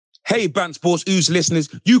Hey, Bant Sports Ooze listeners,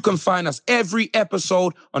 you can find us every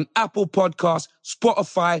episode on Apple Podcasts,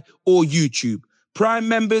 Spotify, or YouTube. Prime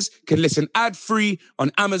members can listen ad-free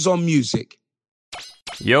on Amazon Music.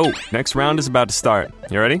 Yo, next round is about to start.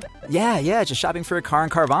 You ready? Yeah, just shopping for a car in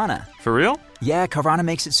Carvana. For real? Yeah, Carvana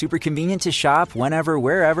makes it super convenient to shop whenever,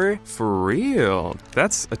 wherever. For real?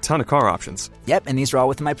 That's a ton of car options. Yep, and these are all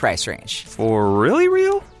within my price range. For really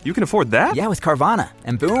real? You can afford that? Yeah, with Carvana.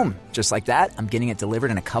 And boom, just like that, I'm getting it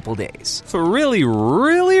delivered in a couple days. For really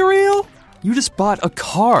real? You just bought a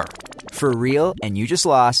car. For real, and you just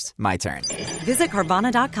lost my turn. Visit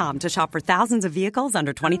Carvana.com to shop for thousands of vehicles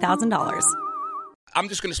under $20,000. I'm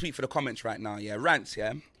just going to speak for the comments right now, yeah? Rants,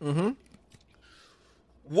 yeah? Mm-hmm.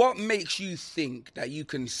 What makes you think that you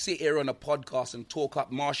can sit here on a podcast and talk up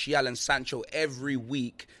Martial and Sancho every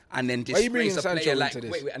week and then disgrace a player like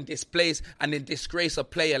disgrace a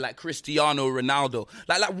player like Cristiano Ronaldo?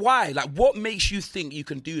 Like why? Like what makes you think you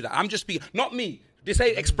can do that? I'm just speaking, not me. This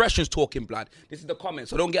ain't expressions talking, blood. This is the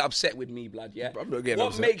comments, so don't get upset with me, blood, yeah? I'm not getting what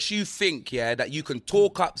upset. makes you think, yeah, that you can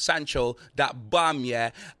talk up Sancho, that bum,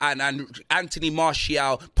 yeah, and Anthony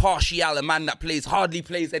Martial, a man that hardly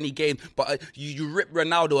plays any game, but you rip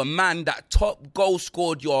Ronaldo, a man that top goal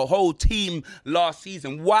scored your whole team last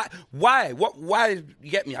season. Why? Why?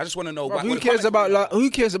 You get me? I just want to know. Who cares about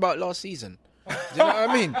last season? Do you know what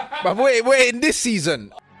I mean? But we're in this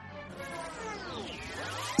season.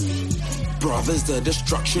 Brothers, the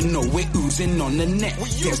destruction, no, we're oozing on the net.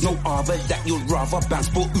 There's no other that you'd rather bounce,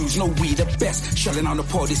 but ooze, no, we the best. Shelling on the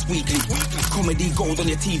pod this weekly. Comedy gold on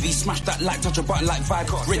your TV, smash that like, touch a button like vibe.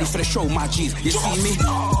 Ready for the show, my G's. You see me?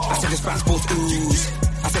 I said this Bant Sports Ooze.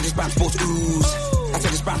 I said this Bant Sports Ooze. I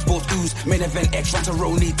said this Bant Sports Ooze. Main event X,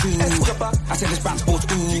 Rantaroni 2. I said this Bant Sports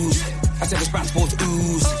Ooze. I said this Bant Sports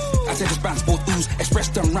Ooze. I said this Bant Sports Ooze. Express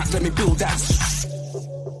them rants, let me build that.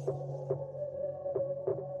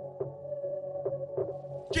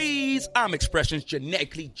 Jeez, I'm expressions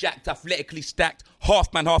genetically jacked, athletically stacked,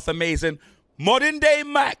 half man, half amazing, modern day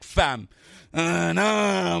Mac fam. And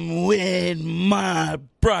I'm with my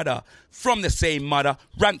brother from the same mother,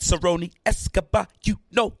 Rantaroni Escobar. You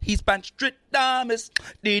know he's Banstradamus.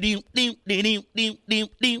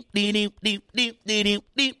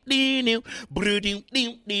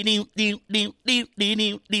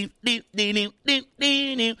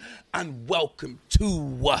 And welcome to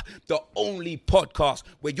the only podcast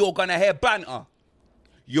where you're gonna hear banter,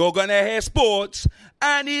 you're gonna hear sports,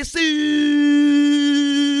 and it's oozing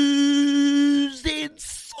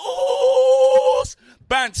sauce.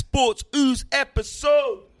 Bant Sports Ooze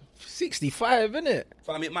episode 65, isn't it?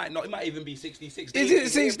 Fam, it might even be 66. Is it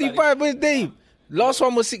 65? Where's Dave? Last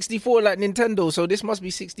one was 64 like Nintendo, so this must be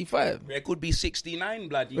 65. It could be 69,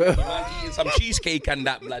 blood. You might eating some cheesecake and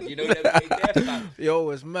that, blood. You know what I'm saying? Yo,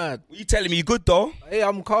 it's mad. What you telling me? You good, though? Hey,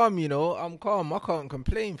 I'm calm, you know. I'm calm. I can't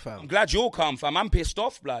complain, fam. I'm glad you're calm, fam. I'm pissed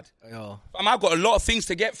off, blood. Yo. Fam, I've got a lot of things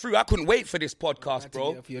to get through. I couldn't wait for this podcast,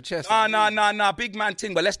 bro. Off your chest. Nah. Big man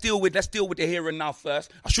thing. But let's deal with the here and now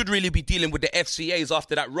first. I should really be dealing with the FCAs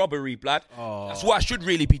after that robbery, blood. Oh. That's what I should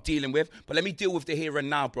really be dealing with. But let me deal with the here and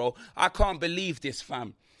now, bro. I can't believe this,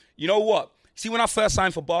 fam. You know what? See, when I first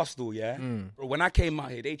signed for Barstool, yeah? Bro, when I came out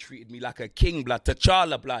here, they treated me like a king, blood.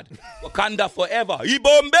 T'Challa, blood. Wakanda forever.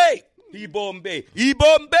 Ibombe.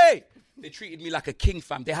 They treated me like a king,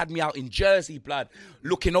 fam. They had me out in Jersey, blood,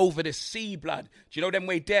 looking over the sea, blood. Do you know them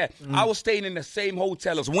way there? I was staying in the same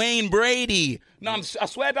hotel as Wayne Brady. No, I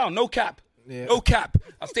swear down, no cap. Yeah. No cap.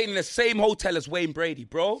 I stayed in the same hotel as Wayne Brady,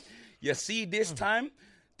 bro. You see, this time,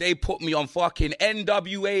 they put me on fucking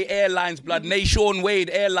NWA Airlines, blood. Nation Wade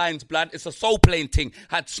Airlines, blood. It's a soul plane thing.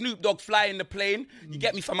 Had Snoop Dogg flying the plane. You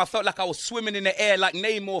get me, fam? I felt like I was swimming in the air like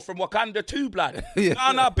Namor from Wakanda 2, blood.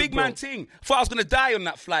 No, big man thing. Thought I was going to die on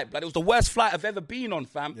that flight, blood. It was the worst flight I've ever been on,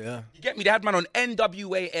 fam. Yeah. You get me? They had man on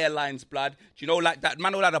NWA Airlines, blood. Do you know, like that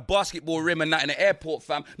man all had a basketball rim and that in the airport,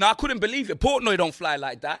 fam. Now, I couldn't believe it. Portnoy don't fly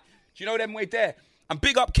like that. Do you know them way there? And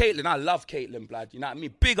big up Caitlin. I love Caitlin, blood. You know what I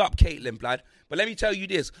mean? Big up Caitlin, blood. But let me tell you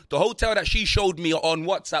this. The hotel that she showed me on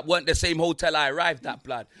WhatsApp weren't the same hotel I arrived at,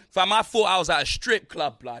 blood. Fam, I thought I was at a strip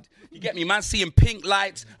club, blood. You get me? Man, seeing pink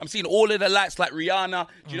lights. I'm seeing all of the lights like Rihanna.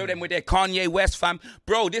 Do you know them with their Kanye West, fam?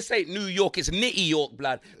 Bro, this ain't New York. It's Nitty York,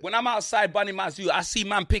 blood. When I'm outside Bunny Mazoo, I see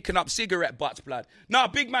man picking up cigarette butts, blood. Nah,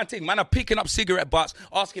 big man thing. Man are picking up cigarette butts,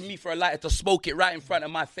 asking me for a lighter to smoke it right in front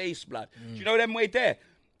of my face, blood. Do you know them way there?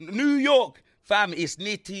 New York. Fam, it's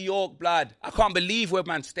Nitty York, blood. I can't believe where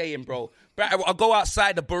man's staying, bro. I go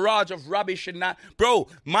outside, the barrage of rubbish and that. Bro,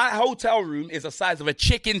 my hotel room is the size of a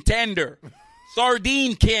chicken tender.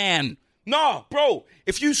 Sardine can. Nah, bro,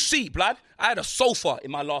 if you see, blood, I had a sofa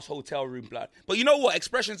in my last hotel room, blood. But you know what?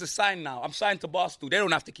 Expressions are signed now. I'm signed to Barstool. They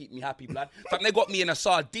don't have to keep me happy, blood. Fam, they got me in a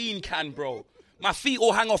sardine can, bro. My feet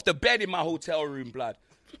all hang off the bed in my hotel room, blood.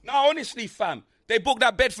 Nah, honestly, fam, they booked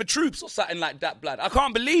that bed for troops or something like that, blood. I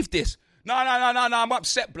can't believe this. No, I'm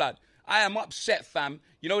upset, blood. I am upset, fam.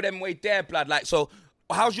 You know them way there, blood. Like, so,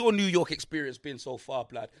 how's your New York experience been so far,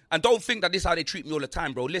 blood? And don't think that this is how they treat me all the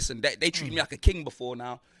time, bro. Listen, they treat me like a king before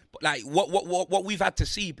now. But like, what we've had to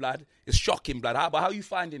see, blood, is shocking, blood. How are you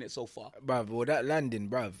finding it so far? Bruv, well, that landing,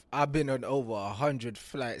 bruv, I've been on over 100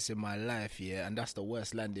 flights in my life, yeah, and that's the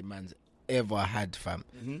worst landing man's ever had, fam.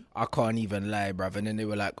 I can't even lie, bruv. And then they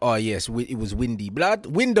were like, oh yes, it was windy. Blood,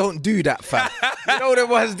 wind don't do that, fam. You know what it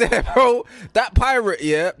was there, bro? That pirate,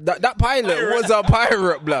 yeah, that pilot was a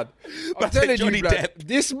pirate, blood. I'm telling you, blood,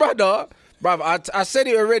 this brother, bruv, I said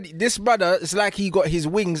it already, this brother, it's like he got his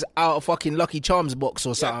wings out of fucking Lucky Charms box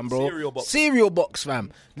or something, bro. Cereal box,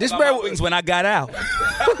 fam. This bro wings when I got out.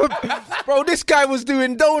 Bro, this guy was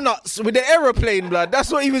doing donuts with the aeroplane, blood. That's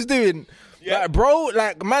what he was doing. Yeah. Like, bro,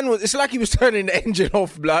 like, man, it's like he was turning the engine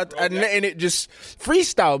off, blood, and letting it just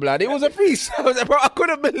freestyle, blood. It was a freestyle, bro. I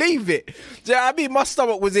couldn't believe it. Yeah, I mean, my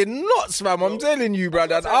stomach was in knots, fam. I'm telling you,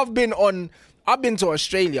 brother. I've been to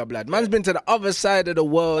Australia, blood. Man's been to the other side of the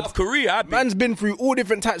world. South Korea, man's been through all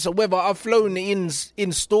different types of weather. I've flown in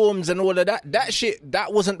storms and all of that. That shit,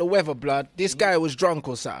 that wasn't the weather, blood. This guy was drunk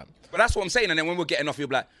or something. But that's what I'm saying. And then when we're getting off, you're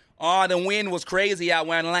like, oh, the wind was crazy out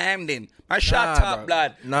when landing. Man, shut up, bro.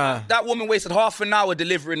 Blood. Nah. That woman wasted half an hour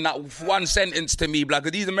delivering that one sentence to me, blood,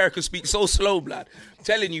 because these Americans speak so slow, blood. I'm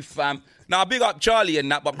telling you, fam. Now, big up Charlie and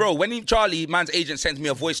that, but bro, when Charlie, man's agent, sends me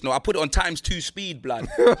a voice note, I put it on ×2 speed, blood.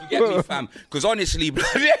 You get me, fam? Because honestly, blood,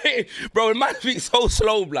 bro, the man speaks so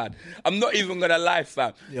slow, blood. I'm not even going to lie,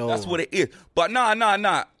 fam. Yo. That's what it is. But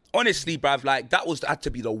nah. Honestly, bruv, like, that had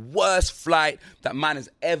to be the worst flight that man has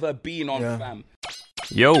ever been on, fam.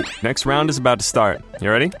 Yo, next round is about to start. You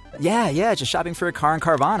ready? Yeah, just shopping for a car in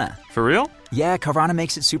Carvana. For real? Yeah, Carvana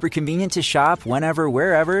makes it super convenient to shop whenever,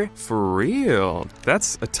 wherever. For real?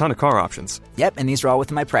 That's a ton of car options. Yep, and these are all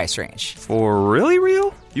within my price range. For really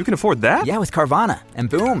real? You can afford that? Yeah, with Carvana. And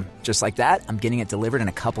boom, just like that, I'm getting it delivered in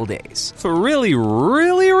a couple days. For really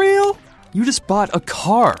real? You just bought a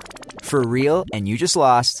car. For real, and you just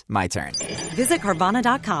lost my turn. Visit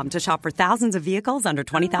Carvana.com to shop for thousands of vehicles under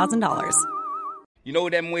 $20,000. You know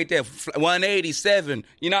them way there, 187.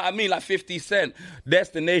 You know what I mean? Like 50 Cent.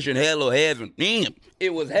 Destination, hell or heaven. Damn.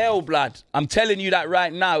 It was hell, blood. I'm telling you that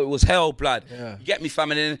right now. It was hell, blood. Yeah. You get me,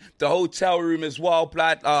 fam? And then the hotel room as well,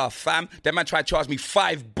 blood. Fam. That man tried to charge me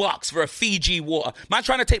 $5 for a Fiji water. Man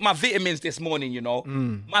trying to take my vitamins this morning, you know.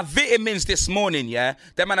 My vitamins this morning, yeah.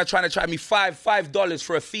 That man are trying to charge me $5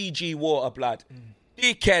 for a Fiji water, blood.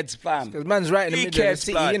 Dickheads, fam. Because man's right in the middle of the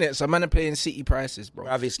city, innit? So man are paying city prices, bro.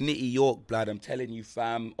 Bruv, it's Nitty York, blood. I'm telling you,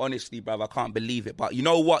 fam. Honestly, bruv, I can't believe it. But you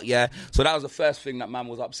know what, yeah? So that was the first thing that man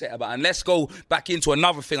was upset about. And let's go back into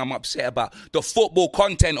another thing I'm upset about. The Football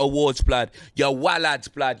Content Awards, blood. Your wallads,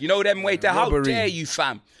 blood. You know them way there? How dare you,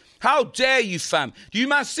 fam? How dare you, fam? Do you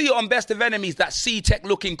man see it on Best of Enemies, that C-Tech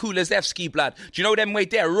looking Kulusevski, blood? Do you know them way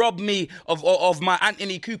there? Rob me of my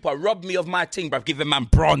Anthony Cooper. Rob me of my ting, bruv. Give him man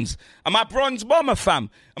bronze. Am I bronze bomber,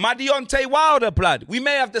 fam? Am I Deontay Wilder, blood? We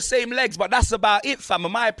may have the same legs, but that's about it, fam.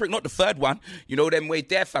 Am I a prick? Not the third one. You know them way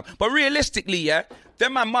there, fam. But realistically, yeah,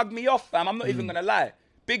 them man mug me off, fam. I'm not even going to lie.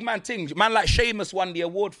 Big man ting. Man like Seamus won the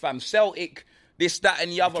award, fam. Celtic. This, that,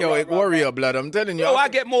 and the other. Celtic warrior, blood. I'm telling you. Yo, I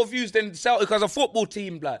get more views than Celtic as a football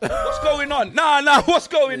team, blood. What's going on? Nah, what's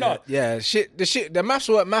going on? Yeah, the maths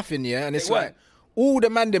weren't mathing, yeah, and it's like all the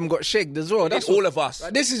man them got shagged as well. That's all of us.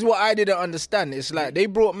 Like, this is what I didn't understand. It's like they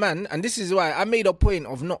brought man, and this is why I made a point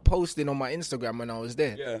of not posting on my Instagram when I was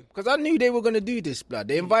there. Yeah. Because I knew they were gonna do this, blood.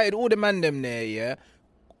 They invited all the man them there, yeah.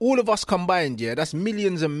 All of us combined, yeah. That's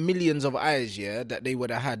millions and millions of eyes, yeah, that they would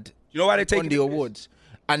have had. You know why they take on the awards.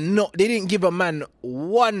 And they didn't give a man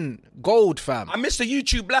one gold, fam. I missed the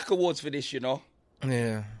YouTube Black Awards for this, you know.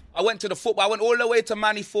 Yeah. I went to the football. I went all the way to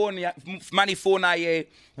Manny Fournier,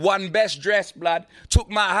 won best dress, blood. Took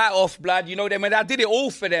my hat off, blood. You know them. And I did it all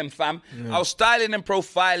for them, fam. Yeah. I was styling and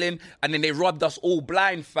profiling, and then they robbed us all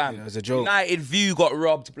blind, fam. Yeah, it was a joke. United View got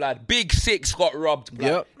robbed, blood. Big Six got robbed,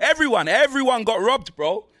 blood. Yep. Everyone got robbed,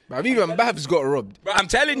 bro. Bruv, even Babs got robbed. Bro, I'm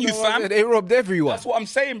telling you, fam. They robbed everyone. That's what I'm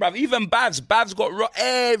saying, bruv. Even Babs got robbed.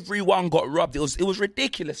 Everyone got robbed. It was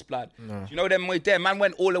ridiculous, blood. No. You know them way there? Man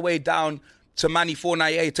went all the way down to Manny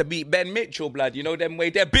Fournier to beat Ben Mitchell, blood. You know them way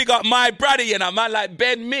there? Big up my brother, you know, man, like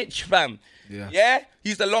Ben Mitch, fam. Yeah?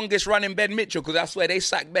 He's the longest running Ben Mitchell, because that's where they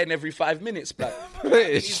sack Ben every 5 minutes, blood.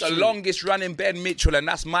 He's the longest running Ben Mitchell, and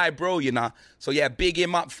that's my bro, you know. So yeah, big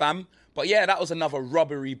him up, fam. But yeah, that was another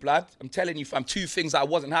robbery, blood. I'm telling you, fam, 2 things that I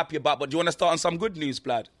wasn't happy about. But do you want to start on some good news,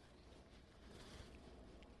 blood?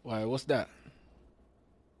 Why? What's that?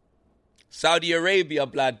 Saudi Arabia,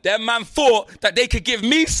 blood. Them man thought that they could give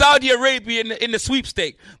me Saudi Arabia in the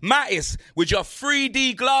sweepstake. Mattis, with your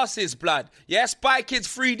 3D glasses, blood. Yeah, Spy Kids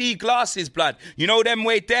 3D glasses, blood. You know them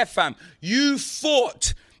way there, fam. You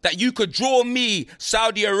thought that you could draw me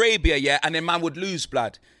Saudi Arabia, yeah, and then man would lose,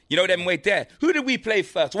 blood. You know them way there. Who did we play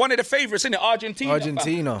first? One of the favourites, innit? Argentina.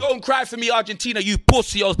 Argentina. Fam. Don't cry for me, Argentina, you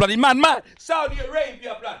pussy-os, blood. Man, mad. Saudi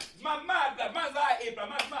Arabia, blood. Man, mad, blood. Man's out here, blood.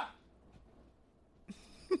 Man's mad.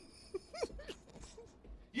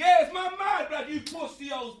 Yeah, it's my man, blood, you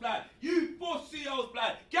pussy-os, blood. You pussy-os,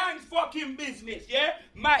 blood. Gang's fucking business, yeah?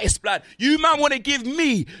 Mattis, blood. You man want to give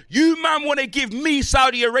me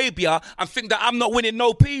Saudi Arabia and think that I'm not winning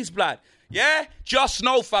no peas, blood. Yeah? Just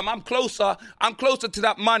know, fam, I'm closer to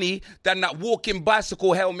that money than that walking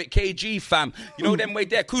bicycle helmet KG, fam. You know them way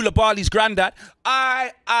there. Koulibaly's granddad.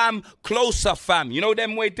 I am closer, fam. You know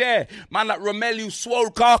them way there. Man like Romelu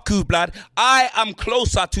Lukaku, blood. I am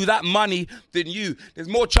closer to that money than you. There's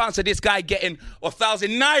more chance of this guy getting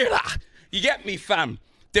 1,000 naira. You get me, fam?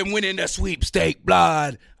 Than winning the sweepstake,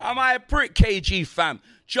 blood. Am I a prick, KG, fam?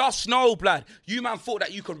 Just know, blood, you man thought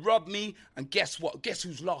that you could rob me, and guess what? Guess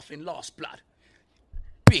who's laughing last, blood?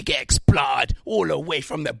 Big X, blood, all the way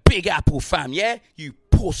from the Big Apple, fam, yeah? You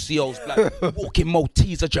pussy-os, blood. Walking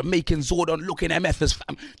Malteser, Jamaican Zordon, looking MFers,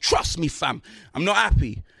 fam. Trust me, fam. I'm not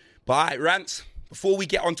happy. But, all right, Rants, before we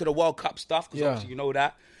get onto the World Cup stuff, because obviously you know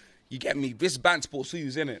that, you get me, this Band Sports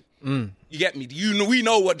Who's in it. You get me? We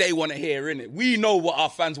know what they want to hear, innit? We know what our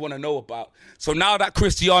fans want to know about. So now that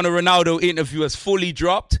Cristiano Ronaldo interview has fully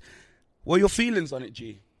dropped, what are your feelings on it,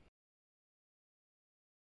 G?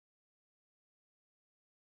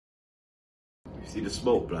 You see the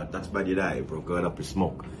smoke, blood? That's Man United, bro. Going up in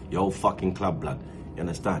smoke. Your whole fucking club, blood. You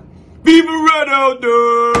understand? Viva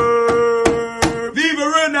Ronaldo! Viva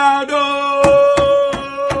Ronaldo!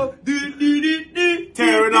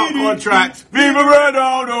 Tearing up contracts. Viva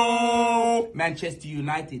Ronaldo! Manchester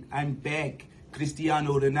United, I'm back.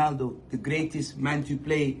 Cristiano Ronaldo, the greatest man to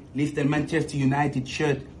play, lift a Manchester United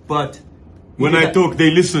shirt. But when I talk, they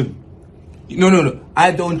listen. No.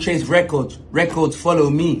 I don't chase records. Records follow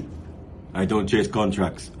me. I don't chase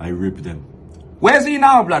contracts. I rip them. Where's he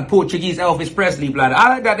now, blood? Portuguese Elvis Presley, blood. I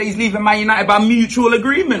like that he's leaving Man United by mutual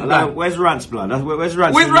agreement, blood. Where's Rance, blood? Where's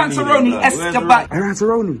Rance? Where's Ranceroni? Escobar. Hey,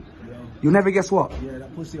 Ranceroni, you'll never guess what? Yeah,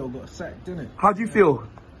 that pussy all got sacked, didn't it? How do you feel?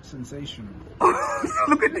 Sensational.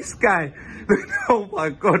 Look at this guy. Oh my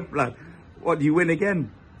God, blood. What, do you win again?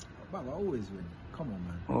 But I always win. Come on,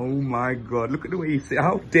 man. Oh my God, look at the way you say.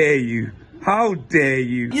 How dare you? How dare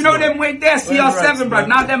you? You know them way there, CR7, blood.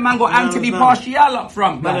 Now them man got Anthony Martial up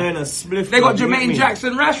front, blood. They got Jermaine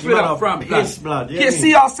Jackson Rashford up front, blood. Yeah,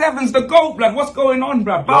 CR7's the GOAT, blood. What's going on,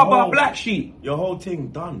 blood? Barbar Black Sheep. Your whole thing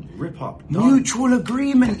done. Rip up. Done. Mutual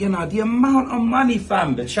agreement, you know. The amount of money,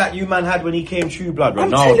 fam. The chat you man had when he came through, blood.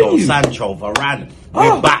 Ronaldo, Sancho, Varane.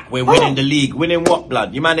 We're back. We're winning the league. Winning what,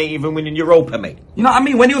 blood? You man ain't even winning Europa, mate. You know what I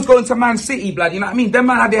mean? When he was going to Man City, blood, you know what I mean? Them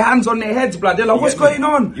man had their hands on their heads, blood. They're like, what's going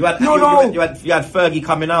on? You had Fergie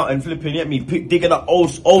coming out and flipping at me, digging up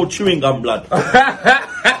old chewing gum, blood.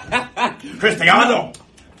 Cristiano.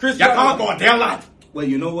 You can't go there, lad. Well,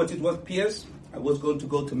 you know what it was, Piers? I was going to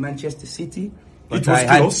go to Manchester City. But it was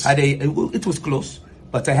close. It was close.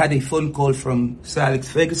 But I had a phone call from Sir Alex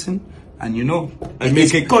Ferguson. And you know, I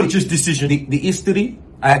make a conscious decision. The history,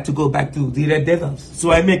 I had to go back to the Red Devils.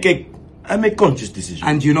 So I make conscious decision.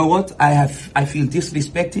 And you know what? I feel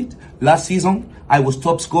disrespected. Last season, I was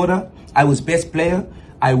top scorer. I was best player.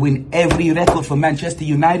 I win every record for Manchester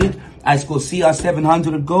United. I scored CR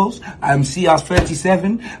 700 goals. I'm CR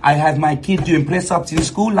 37. I have my kid doing press-ups in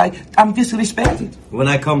school. Like, I'm disrespected. When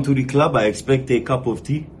I come to the club, I expect a cup of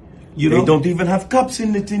tea. You know, they don't even have cups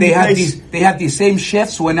in the They have these same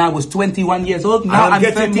chefs when I was 21 years old. Now I'm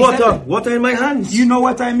getting 37. water in my hands. You know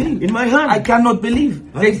what I mean? In my hand. I cannot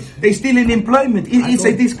believe they still in employment. It's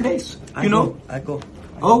a disgrace. I go.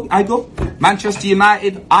 Manchester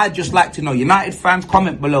United, I'd just like to know. United fans,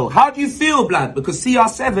 comment below. How do you feel, blood? Because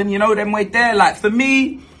CR7, you know, them way there. Like, for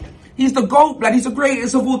me, he's the GOAT, blood. He's the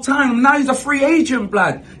greatest of all time. Now he's a free agent,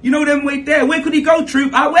 blood. You know them way there. Where could he go,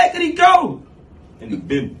 Troop? Where could he go? In the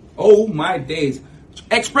bin. Oh, my days.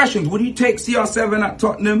 Expressions, would you take CR7 at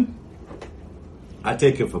Tottenham? I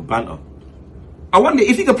take him for banter. I wonder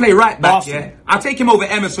if he could play right back, yeah? I'll take him over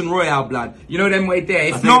Emerson Royale, blood. You know them way there.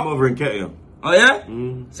 If I take him over Nketiah. Oh, yeah?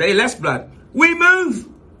 Say less, blood. We move!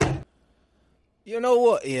 You know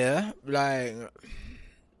what, yeah? Like,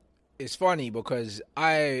 It's funny because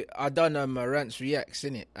I done Rants Reacts,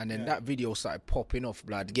 innit? And then that video started popping off,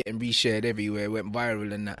 blood, getting reshared everywhere, went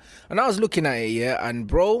viral and that. And I was looking at it, yeah, and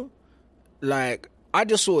bro, like, I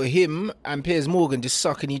just saw him and Piers Morgan just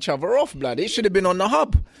sucking each other off, blood. It should have been on the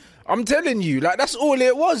hub. I'm telling you, like, that's all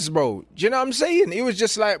it was, bro. Do you know what I'm saying? It was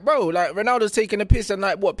just like, bro, like, Ronaldo's taking a piss and,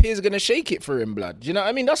 like, what, Piers gonna shake it for him, blood? Do you know what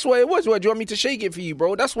I mean? That's what it was. What, do you want me to shake it for you,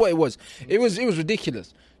 bro? That's what it was. It was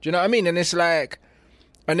ridiculous. Do you know what I mean? And it's like...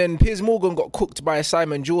 And then Piers Morgan got cooked by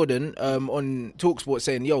Simon Jordan on TalkSport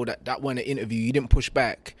saying, yo, that one interview, you didn't push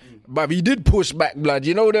back. But he did push back, blood.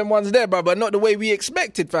 You know them ones there, bro, but not the way we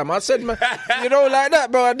expected, fam. I said, man, you know, like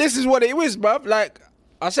that, bro. This is what it was, bro. Like,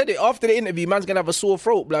 I said it after the interview, man's going to have a sore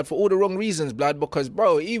throat, blood, for all the wrong reasons, blood, because,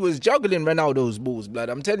 bro, he was juggling Ronaldo's balls, blood.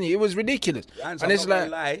 I'm telling you, it was ridiculous. And it's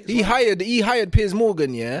like, he hired Piers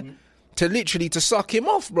Morgan, yeah, to literally to suck him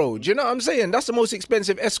off, bro. Do you know what I'm saying? That's the most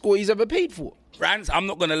expensive escort he's ever paid for. Rance, I'm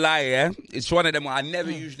not going to lie, yeah? It's one of them where I never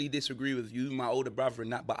usually disagree with you, my older brother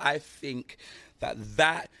and that, but I think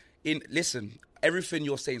listen, everything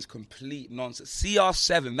you're saying is complete nonsense.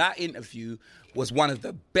 CR7, that interview was one of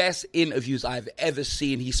the best interviews I've ever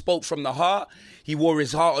seen. He spoke from the heart. He wore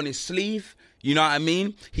his heart on his sleeve. You know what I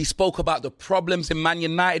mean? He spoke about the problems in Man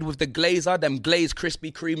United with the Glazer, them glazed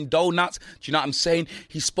Krispy Kreme donuts. Do you know what I'm saying?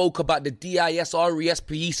 He spoke about the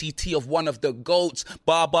DISRESPECT of one of the GOATs,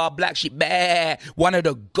 Black Sheep, one of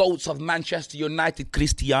the GOATs of Manchester United,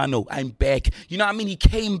 Cristiano. I'm back. You know what I mean? He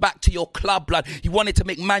came back to your club, blood. He wanted to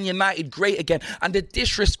make Man United great again. And the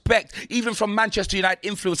disrespect, even from Manchester United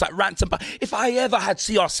influence like Ransom. But if I ever had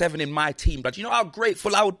CR7 in my team, blood, you know how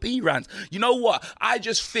grateful I would be, Rance? You know what? I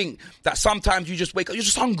just think that sometimes you just wake up, you're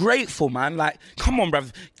just ungrateful, man. Like, come on,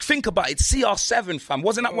 bruv. Think about it. CR7, fam.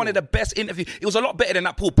 Wasn't that one of the best interviews? It was a lot better than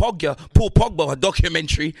that Paul Pogba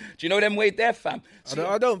documentary. Do you know them way there, fam?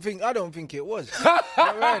 I don't think it was.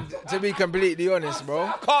 To be completely honest, bro.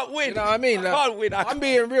 I can't win. You know what I mean? Like, can't win. I'm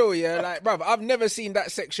being real, yeah. Like, bruv, I've never seen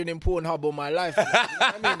that section in Pornhub all my life. You know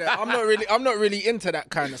what I mean? I'm not really into that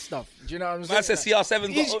kind of stuff. Do you know what I'm saying? Man said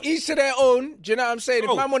CR7. Each to their own. Do you know what I'm saying?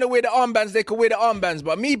 If man want to wear the armbands, they can wear the armbands.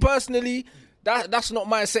 But me personally, that's not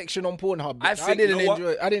my section on Pornhub. I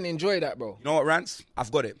didn't enjoy that, bro. You know what, Rance?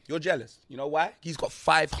 I've got it. You're jealous. You know why? He's got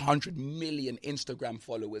 500 million Instagram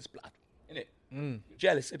followers, blood. Innit? You're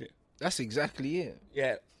jealous, innit? That's exactly it.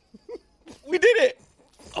 Yeah. We did it.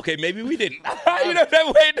 Okay, maybe we didn't. You know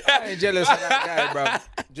that way there. I ain't jealous of that guy, bro.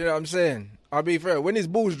 Do you know what I'm saying? I'll be fair. When his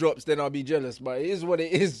balls drops, then I'll be jealous. But it is what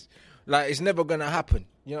it is. Like, it's never going to happen.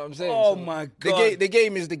 You know what I'm saying? Oh, my God. The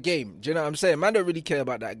game is the game. Do you know what I'm saying? Man don't really care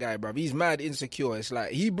about that guy, bruv. He's mad insecure. It's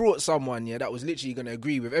like, he brought someone, yeah, that was literally going to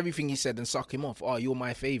agree with everything he said and suck him off. Oh, you're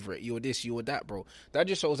my favourite. You're this, you're that, bro. That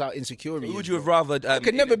just shows how insecure he is. Who would you have rather... I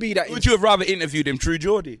could never be that... Would you have rather interviewed him, True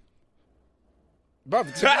Geordie? Bruv,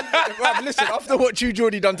 listen, after what True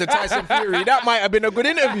Geordie done to Tyson Fury, that might have been a good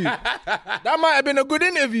interview. You know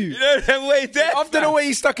that way there? After the way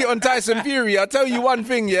he stuck it on Tyson Fury, I'll tell you one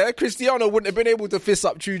thing, yeah? Cristiano wouldn't have been able to fist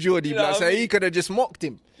up True Geordie, you know so he could have just mocked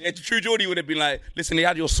him. Yeah, True Geordie would have been like, listen, he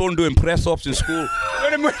had your son doing press-ups in school.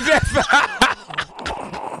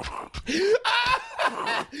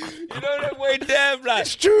 You know that way there, blood.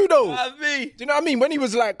 It's true though. Do you know what I mean? When he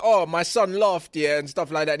was like, oh, my son laughed, yeah, and stuff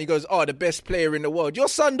like that, and he goes, oh, the best player in the world. Your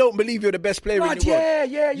son don't believe you're the best player in the world.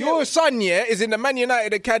 Yeah. Your son, yeah, is in the Man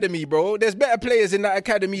United Academy, bro. There's better players in that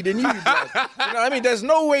academy than you, blood. You know what I mean? There's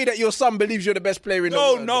no way that your son believes you're the best player in the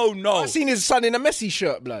world. No. I've seen his son in a Messi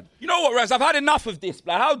shirt, blood. You know what, Raz? I've had enough of this,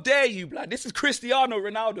 blood. How dare you, blood? This is Cristiano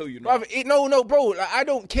Ronaldo, you know. No, bro. Like, I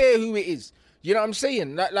don't care who it is. You know what I'm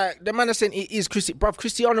saying? Like the man is saying it is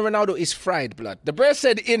Cristiano Ronaldo is fried, blood. The bro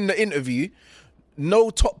said in the interview,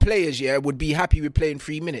 no top players, yeah, would be happy with playing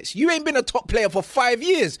 3 minutes. You ain't been a top player for 5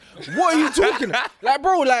 years. What are you talking about? Like,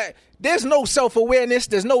 bro, like, there's no self-awareness.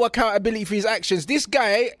 There's no accountability for his actions. This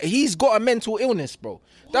guy, he's got a mental illness, bro.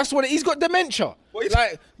 That's what he's got dementia.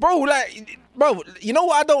 Like, bro, you know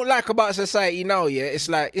what I don't like about society now, yeah? It's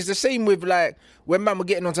like, it's the same with, like, when man were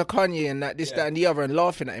getting onto Kanye and that, that and the other and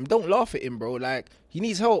laughing at him. Don't laugh at him, bro. Like, he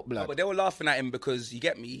needs help, blood. No, but they were laughing at him because, you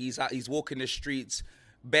get me, he's walking the streets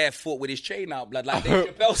barefoot with his chain out, blood. Like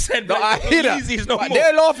Dave Chappelle said, no, I hear that. But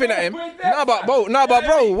they're laughing at him. But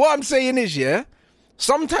bro, what I'm saying is, yeah,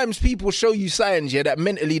 sometimes people show you signs, yeah, that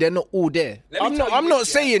mentally they're not all there. I'm not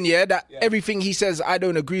saying, yeah, that everything he says I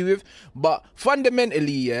don't agree with, but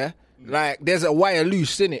fundamentally, yeah, Like, there's a wire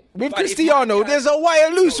loose, innit? With But if Cristiano, my gal- there's a wire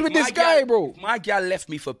loose with My this guy, gal- bro. My gal left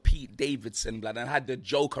me for Pete Davidson, blood, and had the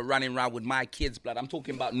Joker running around with my kids, blood. I'm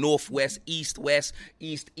talking about Northwest, East, West,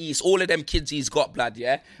 East, East. All of them kids he's got, blood.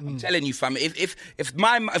 Yeah, I'm telling you, fam. If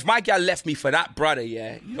my gal left me for that brother,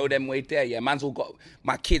 yeah, you know them way there, yeah. Man's all got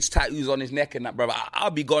my kids' tattoos on his neck and that, brother. I'll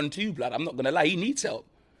be gone too, blood. I'm not gonna lie. He needs help.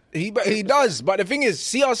 He does, but the thing is,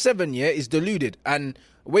 CR7, yeah, is deluded, and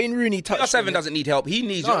Wayne Rooney touched CR7 on it. doesn't need help. He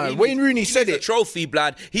needs. Wayne Rooney said needs it. A trophy,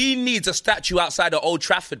 blood. He needs a statue outside of Old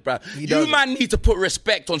Trafford, bro. You doesn't. man need to put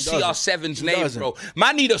respect on doesn't. CR7's He name, doesn't. bro.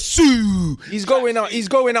 Man need a sue. He's going out. He's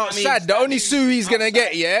going outside. The only sue he's gonna outside.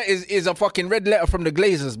 get, yeah, is a fucking red letter from the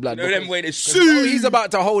Glazers, blood. You know them because- way they 'cause sue. He's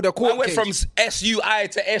about to hold a I court went case. from SUI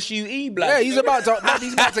to SUE, blood. Yeah, he's about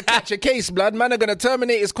to catch a case, blood. Man are gonna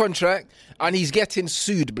terminate his contract, and he's getting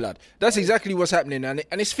sued, blood. That's exactly what's happening, and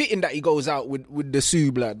it's fitting that he goes out with the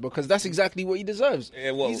sue, blood, because that's exactly what he deserves.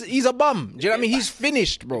 Yeah, well- he's a bum. Do you know what I mean? He's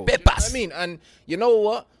finished, bro. Do you know what I mean? And you know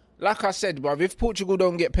what? Like I said, bro, if Portugal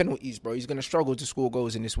don't get penalties, bro, he's gonna struggle to score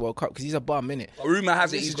goals in this World Cup because he's a bum, innit? A rumour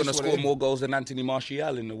has it This he's is going to just what score it is. more goals than Anthony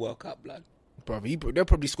Martial in the World Cup, blood. Bro, they'll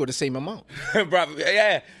probably score the same amount. Bro,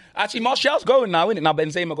 yeah. Actually, Martial's going now, innit? Now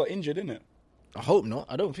Benzema got injured, innit? I hope not.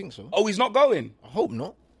 I don't think so. Oh, he's not going? I hope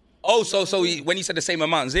not. Oh, so when he said the same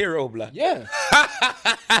amount, 0, blood. Yeah.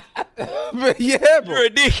 Yeah, bro. You're a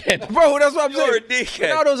dickhead. Bro, that's what I'm You're saying. a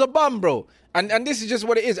dickhead. Ronaldo's a bum, bro. And this is just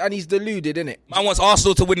what it is. And he's deluded, innit? Man wants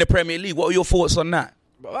Arsenal to win the Premier League. What are your thoughts on that?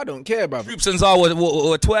 Bro, I don't care, bro. Troops and Zar were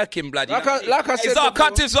twerking, blood. You Like know I- what like I Hey, said Zar, before-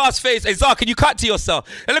 cut to Zar's face. Hey, Zar, can you cut to yourself?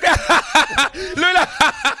 Hey, look at... look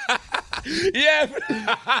at... yeah.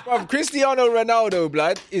 Bruv, Cristiano Ronaldo,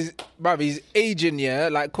 blood, he's aging, yeah,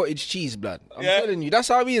 like cottage cheese, blood. I'm Yeah. telling you, that's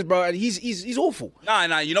how he is, bro. And he's awful.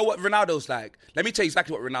 Nah, you know what Ronaldo's like? Let me tell you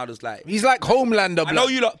exactly what Ronaldo's like. He's like Homelander, blood. I know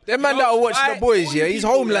you lot. Them man that watch buy- the boys, all yeah, you he's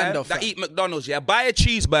people, Homelander, yeah, fam. that eat McDonald's, yeah. Buy a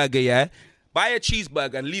cheeseburger, yeah. Buy a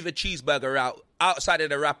cheeseburger and leave a cheeseburger outside of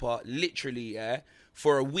the wrapper, literally, yeah,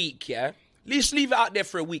 for a week, yeah. Just leave it out there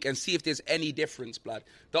for a week and see if there's any difference, blood.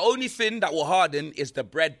 The only thing that will harden is the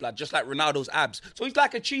bread, blood, just like Ronaldo's abs. So he's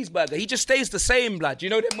like a cheeseburger. He just stays the same, blood. You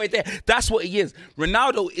know them way there. That's what he is.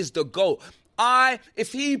 Ronaldo is the GOAT.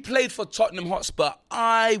 If he played for Tottenham Hotspur,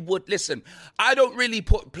 I would, listen, I don't really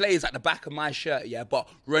put players at the back of my shirt, yeah, but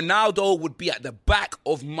Ronaldo would be at the back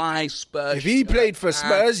of my Spurs If he shirt, played for man.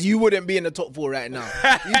 Spurs, you wouldn't be in the top 4 right now.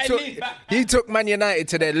 He took Man United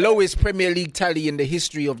to their lowest Premier League tally in the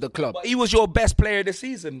history of the club. But he was your best player of the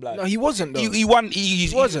season, blood. No, he wasn't, though. He won. He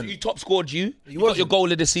wasn't. He top scored you. He got wasn't. your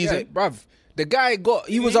goal of the season. Yeah, bruv. The guy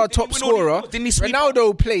he was our top win all the scorer. goals? Didn't he sweep?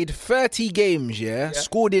 Ronaldo played 30 games,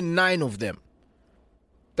 scored in 9 of them.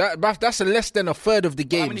 That's less than a third of the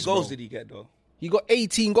games. How many goals bro. did he get, though? He got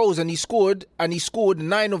 18 goals and he scored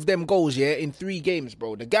 9 of them goals, in 3 games,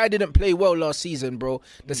 bro. The guy didn't play well last season, bro.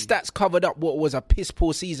 The stats covered up what was a piss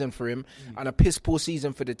poor season for him and a piss poor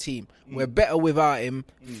season for the team. We're better without him,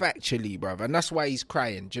 factually, bro. And that's why he's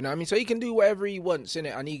crying. Do you know what I mean? So he can do whatever he wants,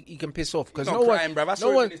 innit? And he can piss off because He's no not one, crying, bruv. I saw no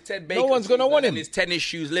him one, in his Ted no Baker one's gonna suit, want bruv, him. and his tennis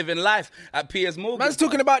shoes, living life at Piers Morgan. Man's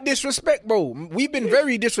talking about disrespect, bro. We've been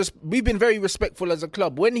very respectful as a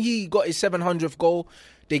club. When he got his 700th goal,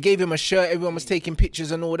 they gave him a shirt. Everyone was taking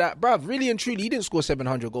pictures and all that, bruv. Really and truly, he didn't score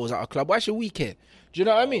 700 goals at a club. Why should we care? Do you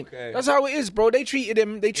know what I mean? Okay. That's how it is, bro. They treated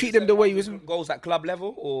him. They treated him the way he was. Goals at club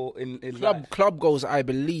level or in life? Club goals, I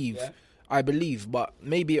believe. Yeah. I believe, but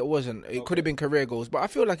maybe it wasn't. It could have been career goals, but I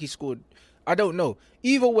feel like he scored. I don't know.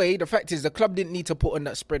 Either way, the fact is the club didn't need to put on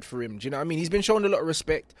that spread for him. Do you know what I mean? He's been shown a lot of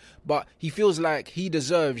respect, but he feels like he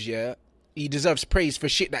deserves, he deserves praise for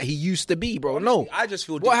shit that he used to be, bro. No. I just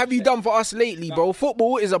feel What have you done for us lately, bro?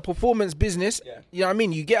 Football is a performance business. Yeah. You know what I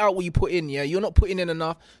mean? You get out what you put in, yeah? You're not putting in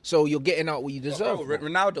enough, so you're getting out what you deserve. Bro,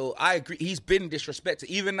 Ronaldo, I agree. He's been disrespected.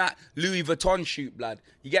 Even that Louis Vuitton shoot, blood.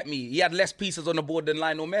 You get me? He had less pieces on the board than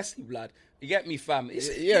Lionel Messi, blood. You get me, fam?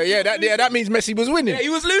 That means Messi was winning. Yeah, he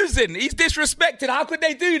was losing. He's disrespected. How could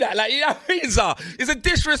they do that? Like, you know what I mean, Zah? It's a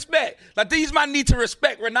disrespect. Like, these man need to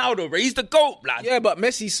respect Ronaldo, bro. He's the GOAT, blood. Yeah, but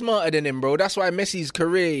Messi's smarter than him, bro. That's why Messi's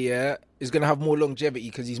career, is going to have more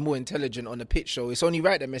longevity because he's more intelligent on the pitch. So it's only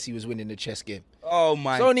right that Messi was winning the chess game. Oh,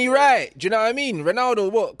 my. It's only right. Do you know what I mean?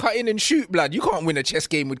 Ronaldo, what? Cut in and shoot, blood. You can't win a chess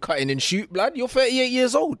game with cutting and shoot, blood. You're 38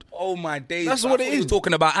 years old. Oh, my days. That's But what I it thought he is. was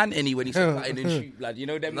talking about Anthony when he said cutting and shoot, blood. You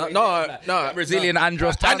know them? No. That Brazilian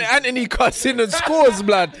Andros Townsend. Anthony cuts in and scores,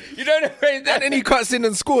 blood. You know the way that... Anthony cuts in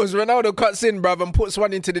and scores. Ronaldo cuts in, bruv, and puts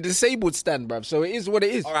one into the disabled stand, bruv. So it is what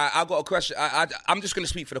it is. All right, I got a question. I'm just going to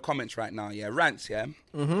speak for the comments right now, yeah? Rants, yeah?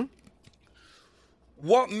 Mm-hmm.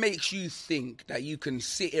 What makes you think that you can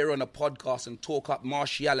sit here on a podcast and talk up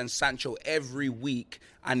Martial and Sancho every week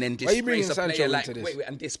and then Why are you bringing disgrace a Sancho player like into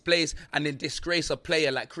this? and then disgrace a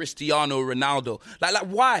player like Cristiano Ronaldo? Like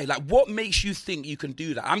why? Like what makes you think you can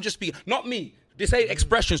do that? I'm just being, not me. This ain't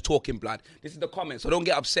expressions talking, blood. This is the comments, so don't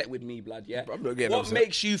get upset with me, blood, yeah? I'm not getting what upset.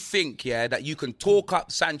 makes you think, yeah, that you can talk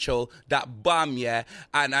up Sancho, that bum, yeah,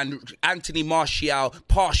 and Anthony Martial,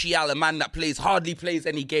 a man that hardly plays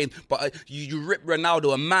any game, but you rip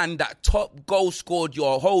Ronaldo, a man that top goal scored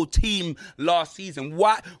your whole team last season.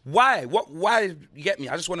 Why? Why? You get me?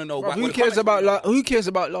 I just want to know. Bro, who cares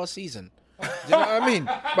about last season? Do you know what I mean?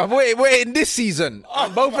 But we're in this season.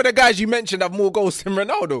 And both of the guys you mentioned have more goals than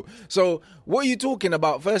Ronaldo. So what are you talking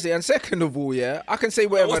about, firstly? And second of all, yeah, I can say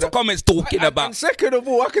whatever. What's the comments talking about? And second of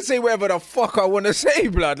all, I can say whatever the fuck I want to say,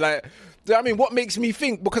 blood. Like, do you know what I mean? What makes me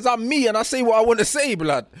think? Because I'm me and I say what I want to say,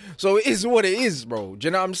 blood. So it is what it is, bro. Do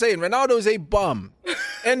you know what I'm saying? Ronaldo's a bum.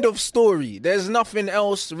 End of story. There's nothing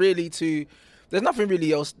else really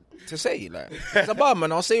else to say. Like, it's a bum,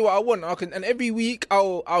 and I'll say what I want. And every week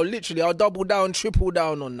I'll double down, triple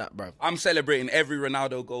down on that, bro. I'm celebrating every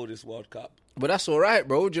Ronaldo goal this World Cup. But that's all right,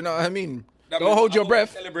 bro. Do you know what I mean? Don't hold your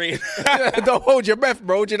breath. Celebrating. Don't hold your breath,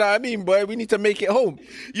 bro. Do you know what I mean, boy? We need to make it home.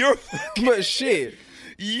 You're but shit.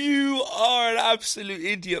 You are an absolute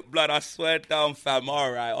idiot, blood. I swear down, fam.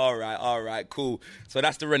 All right, cool. So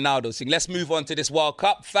that's the Ronaldo thing. Let's move on to this World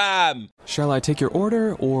Cup, fam. Shall I take your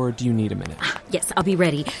order, or do you need a minute? Yes, I'll be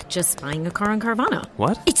ready. Just buying a car on Carvana.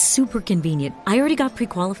 What? It's super convenient. I already got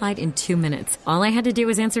pre-qualified in 2 minutes. All I had to do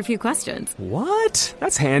was answer a few questions. What?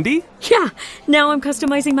 That's handy. Yeah, now I'm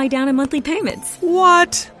customizing my down and monthly payments.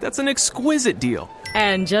 What? That's an exquisite deal.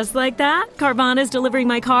 And just like that, Carvana's delivering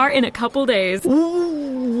my car in a couple days.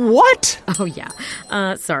 What? Oh,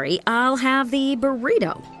 yeah. Sorry, I'll have the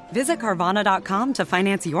burrito. Visit Carvana.com to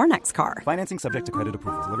finance your next car. Financing subject to credit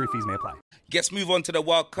approval. Delivery fees may apply. Let's move on to the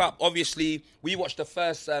World Cup. Obviously, we watched the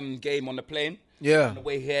first game on the plane. Yeah. On the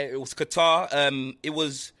way here, it was Qatar. It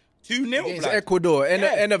was 2-0, Against blood. Ecuador.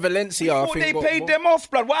 And Valencia, I Before think. they paid them off,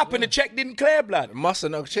 blood. What happened? The check didn't clear, blood.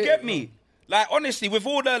 Mustn't have checked. Get me? Like, honestly, with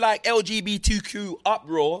all the, like, LGBTQ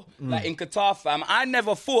uproar, like, in Qatar, fam, I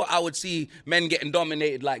never thought I would see men getting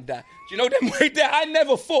dominated like that. Do you know them way there? I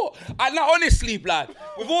never thought. Honestly, blood,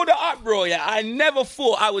 with all the uproar, yeah, I never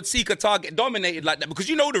thought I would see Qatar get dominated like that, because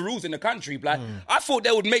you know the rules in the country, blood. I thought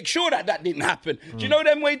they would make sure that didn't happen. Do you know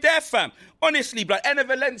them way there, fam? Honestly, blood, Enner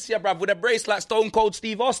Valencia, bruv, with a brace like Stone Cold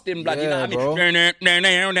Steve Austin, blood. Yeah, you know what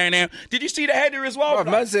I mean? Did you see the header as well,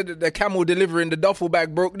 Man said that the camel delivering the duffel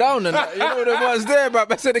bag broke down, and you know the ones there, bro.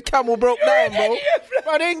 I said the camel broke down, bro.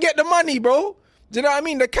 Bro, they didn't get the money, bro. Do you know what I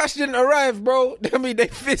mean? The cash didn't arrive, bro. I mean, they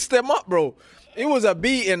fist them up, bro. It was a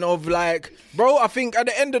beating of like, bro, I think at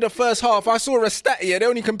the end of the first half, I saw a stat here. They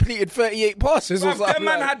only completed 38 passes. Bruv, them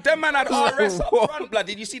man had RS up front, blood.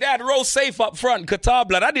 Did you see they had Roll Safe up front? Qatar,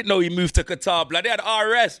 blood. I didn't know he moved to Qatar, blood. They had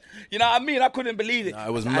RS. You know what I mean? I couldn't believe it. Nah,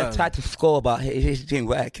 it was I mad. tried to score, but it didn't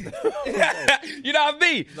work. You know what I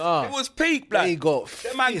mean? Nah. It was peak, blood. They got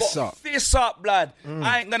Them man fists got up. fists up, blood.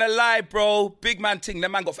 I ain't gonna lie, bro. Big man thing.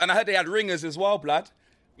 Them man got, and I heard they had ringers as well, blood.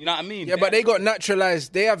 You know what I mean? Yeah, but they got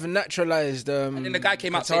naturalized. They have naturalized. And then the guy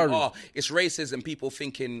came out Qatari. saying, "Oh, it's racism." People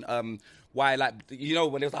thinking, why, like, you know,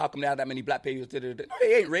 when they was like, how come they had that many black people? No,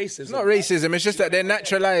 they ain't racism. It's not racism. It's just that they're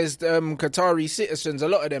naturalized Qatari citizens. A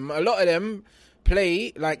lot of them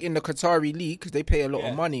play like in the Qatari league because they pay a lot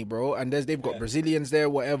of money, bro. And they've got Brazilians there,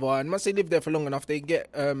 whatever. And once they live there for long enough, they get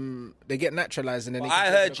naturalized. And then I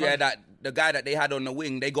heard, that the guy that they had on the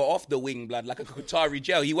wing, they got off the wing, blood, like a Qatari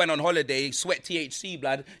jail. He went on holiday, sweat THC,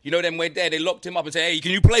 blood. You know them way there, they locked him up and said, "Hey,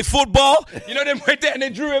 can you play football?" You know them way there, and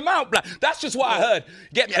they drew him out, blood. That's just what I heard.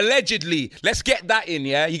 Get me, allegedly. Let's get that in,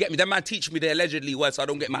 yeah? You get me? That man teach me the allegedly word so I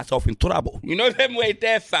don't get myself in trouble. You know them way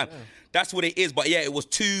there, fam. Yeah. That's what it is. But yeah, it was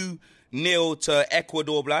 2-0 to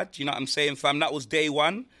Ecuador, blood. You know what I'm saying, fam? That was day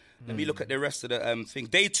one. Let me look at the rest of the thing.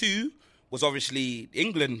 Day two was obviously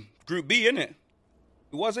England, Group B, innit?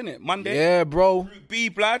 It was, innit? Monday. Yeah, bro. Group B,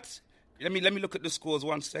 blood. Let me look at the scores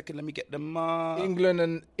 1 second. Let me get them. England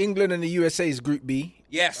and the USA is Group B.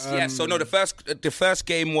 Yes. So no, the first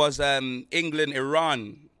game was England,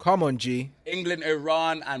 Iran. Come on, G. England,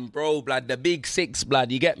 Iran, and bro, blood, the big six,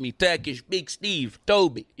 blood. You get me? Turkish, Big Steve,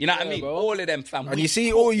 Toby. You know what I mean? Bro. All of them, fam. And you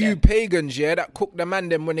see all you pagans, yeah, that cook the man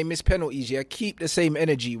them when they miss penalties, yeah, keep the same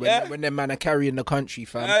energy when them man are carrying the country,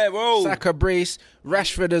 fam. Hey, bro. Saka brace,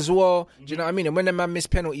 Rashford as well. Do you know what I mean? And when them man miss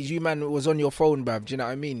penalties, you man was on your phone, bruv. Do you know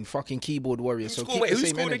what I mean? Fucking keyboard warrior. So keep the who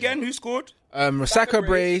same scored energy. again? Who scored? Saka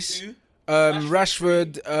brace,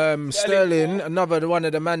 Rashford, Sterling, another one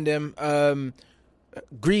of the man them,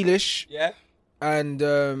 Grealish. Yeah. and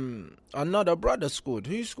another brother scored.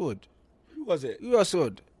 Who scored? Who was it? Who else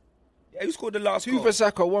scored? Yeah, who scored the last 2 goal? for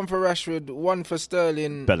Saka, 1 for Rashford, 1 for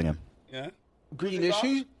Sterling. Bellingham. Yeah. Grealish.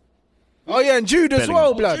 Who? Oh yeah, and Jude as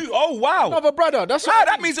well, blood. Oh wow. Another brother. That's right.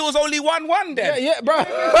 That means it was only 1-1 then. Yeah, bro.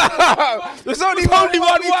 There's only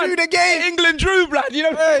 1-1. Drew the game. England drew, blood. You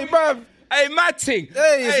know. Hey, bro. Hey, mad thing.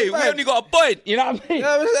 Hey, we only got a point. You know what I mean?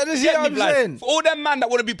 Yeah, this is what I'm saying. For all them man that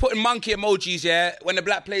want to be putting monkey emojis, yeah, when the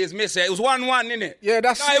black players miss it, it was 1-1, innit? Yeah,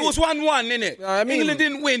 that's it. It was 1-1, innit? I mean, England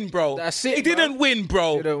didn't win, bro. That's it. He didn't win,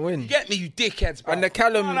 bro. He didn't win. You get me, you dickheads, bro. And the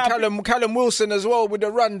Callum Wilson as well with the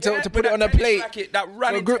run to put it on a plate. That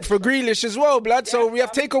run for Grealish as well, blood. So we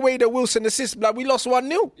have take away the Wilson assist, blood. We lost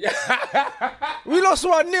 1-0. We lost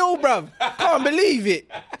 1-0, bruv. Can't believe it.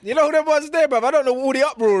 You know who that was there, bruv? I don't know what all the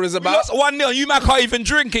uproar is about. We lost 1-0. You man can't even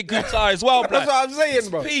drink it, good side as well, blood. That's what I'm saying,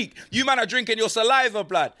 bro. Peak. You man are drinking your saliva,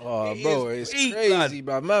 blood. Oh, bro, it's crazy,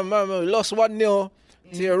 bro. Man, lost 1-0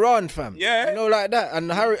 to Iran, fam. Yeah. You know, like that.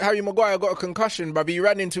 And Harry Maguire got a concussion, bro. He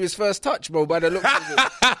ran into his first touch, bro, by the looks of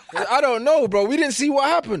it. I don't know, bro. We didn't see what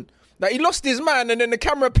happened. Like, he lost his man, and then the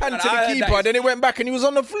camera panned to the keeper, then it went back, and he was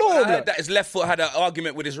on the floor, I heard that his left foot had an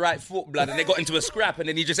argument with his right foot, blood, and they got into a scrap, and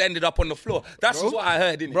then he just ended up on the floor. That's what I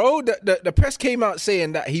heard, innit? Bro, the press came out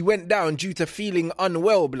saying that he went down due to feeling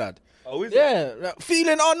unwell, blood. Oh, is it? Yeah, like,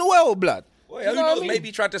 feeling unwell, blood. Well, who knows? Maybe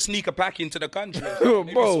he tried to sneak a pack into the country.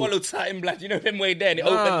 Maybe Bro. swallowed time, blood. You know them way there, and it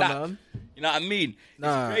opened that. Man. You know what I mean?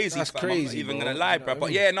 Nah, it's crazy, that's fam. crazy, I'm not even bro. going to lie, You know bro. what I But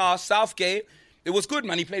mean? yeah, Southgate, it was good,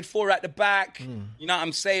 man. He played 4 at the back. You know what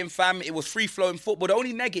I'm saying, fam? It was free-flowing football. The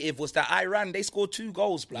only negative was that Iran, they scored 2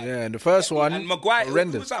 goals, blood. Yeah, and the first one, And Maguire, who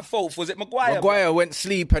horrendous. was at fault? Was it Maguire? Maguire went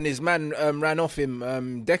sleep and his man ran off him.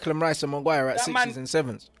 Declan Rice and Maguire at That 6s man- and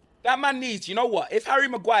 7s. That man needs, you know what? If Harry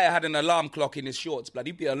Maguire had an alarm clock in his shorts, blood,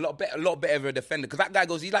 he'd be a lot better of a defender. Because that guy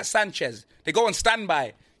goes, he's like Sanchez. They go on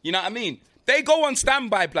standby. You know what I mean? They go on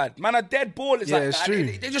standby, blood. Man, a dead ball is like it's that. true.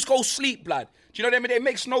 They just go sleep, blood. Do you know what I mean? It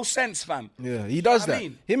makes no sense, fam. Yeah, he does You know what that. I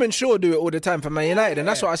mean? Him and Shaw do it all the time for Man United, and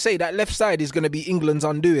that's what I say. That left side is going to be England's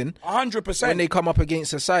undoing 100%. when they come up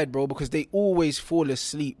against a side, bro, because they always fall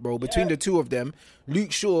asleep, bro. Between the two of them,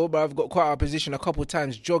 Luke Shaw, bro, I've got quite out of position a couple of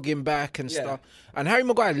times, jogging back and stuff. And Harry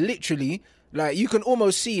Maguire, literally, like, you can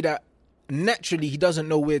almost see that naturally he doesn't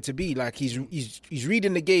know where to be. Like, he's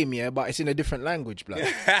reading the game, yeah, but it's in a different language, blood.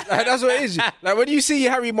 Like, that's what it is. Like, when you see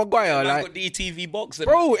Harry Maguire, like, got the ETV box.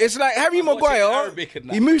 bro, it's like Harry Maguire, Arabic and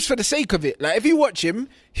that. he moves for the sake of it. Like, if you watch him,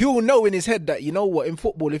 he'll know in his head that, you know what, in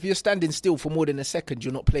football, if you're standing still for more than a second,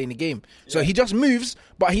 you're not playing the game. So he just moves,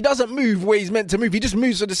 but he doesn't move where he's meant to move. He just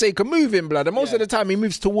moves for the sake of moving, blood. And most of the time, he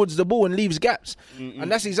moves towards the ball and leaves gaps. And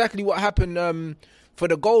that's exactly what happened for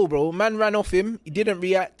the goal, bro. Man ran off him. He didn't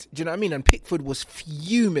react. Do you know what I mean? And Pickford was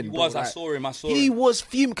fuming, bro. I saw him. He was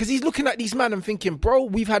fuming because he's looking at these man and thinking, bro,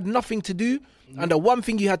 we've had nothing to do. And the one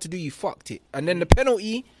thing you had to do, you fucked it. And then the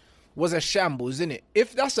penalty was a shambles, isn't it?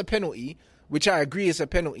 If that's a penalty, which I agree is a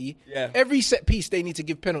penalty, every set piece they need to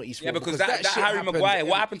give penalties for. Yeah, because that shit Harry happened. Maguire,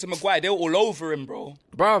 what happened to Maguire? They were all over him, bro.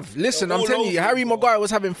 Bruv, listen, They're I'm all telling you, over Harry him, bro. Maguire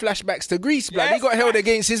was having flashbacks to Greece, blood. Yes, He got held facts.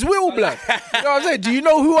 against his will, blood. You know what I'm saying? Do you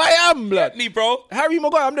know who I am, blood? Get me, bro. Harry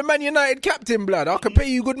Maguire, I'm the Man United captain, blood. I can pay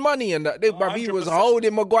you good money and that. Bruv, he was 100%.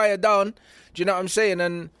 holding Maguire down. Do you know what I'm saying?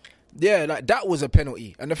 And yeah, like, that was a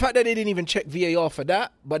penalty. And the fact that they didn't even check VAR for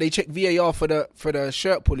that, but they checked VAR for the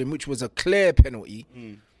shirt pulling, which was a clear penalty.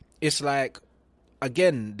 It's like,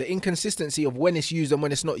 again, the inconsistency of when it's used and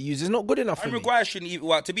when it's not used is not good enough for Harry me. Maguire shouldn't even,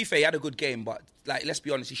 well, to be fair, he had a good game, but like, let's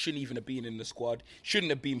be honest, he shouldn't even have been in the squad.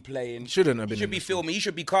 Shouldn't have been playing. Shouldn't have been He should in be the squad. filming. He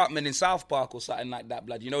should be Cartman in South Park or something like that,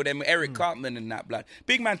 blood. You know them, Eric Cartman and that, blood.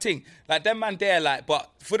 Big man thing. Like, them man there, like,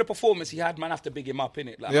 but for the performance he had, man, I have to big him up,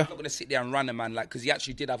 innit? Like, Yeah. I'm not going to sit there and run a man, like, because he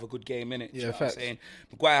actually did have a good game, innit? Yeah, You know what facts. I'm saying?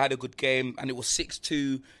 Maguire had a good game, and it was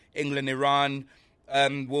 6-2, England-Iran.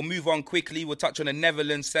 We'll move on quickly. We'll touch on the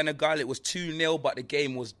Netherlands-Senegal. It was 2-0, but the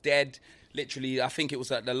game was dead. Literally, I think it was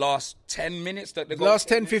at the last 10 minutes. That the goal Last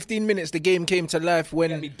came 10, 15 minutes, the game came to life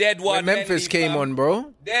when Memphis Mendy, came fam. on,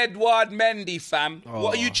 bro. Deadward Mendy, fam.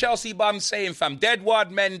 What are you Chelsea bums saying, fam?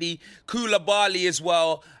 Deadward Mendy, Koulibaly as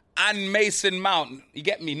well, and Mason Mount. You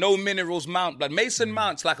get me? No minerals Mount, blood. Mason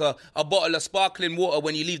Mount's like a bottle of sparkling water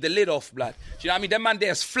when you leave the lid off, blood. Do you know what I mean? Them man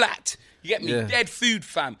there's flat. You get me? Yeah. Dead food,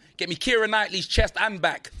 fam. Get me Keira Knightley's chest and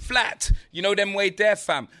back. Flat. You know them way there,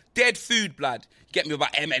 fam. Dead food, blood. Get me about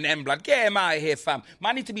M&M, blood. Get him out of here, fam.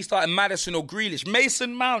 Man need to be starting Maddison or Grealish.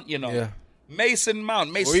 Mason Mount, you know. Yeah. Mason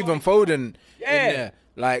Mount. Or even Foden in Yeah. there.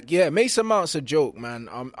 Like, yeah, Mason Mount's a joke, man.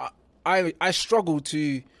 I struggle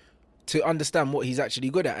to understand what he's actually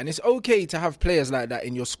good at. And it's okay to have players like that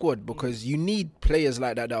in your squad because you need players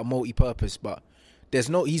like that are multi-purpose, but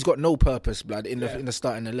he's got no purpose, blood, in the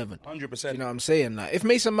starting 11. 100%. You know what I'm saying? Like, if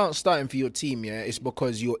Mason Mount's starting for your team, yeah, it's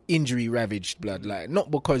because you're injury ravaged, blood. Like, not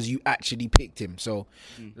because you actually picked him. So,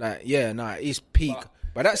 like, it's peak.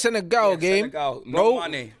 But that Senegal game, Senegal, bro, no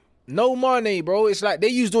money. No money, bro. It's like they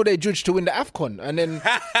used all their judge to win the AFCON, and then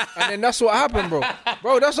that's what happened, bro.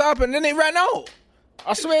 Bro, that's what happened. Then they ran out.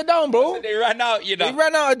 I swear down, bro. They ran out, you know. They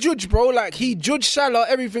ran out of judge, bro. Like, he judged Salah,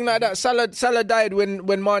 everything like that. Salah died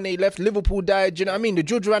when Mane left. Liverpool died. You know what I mean? The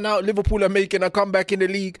judge ran out. Liverpool are making a comeback in the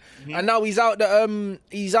league, and now he's out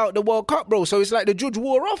the World Cup, bro. So it's like the judge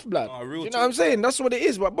wore off, blood. You know what I'm saying? That's what it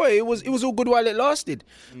is. But boy, it was all good while it lasted.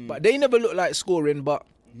 But they never looked like scoring. But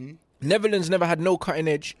Netherlands never had no cutting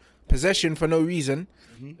edge possession for no reason.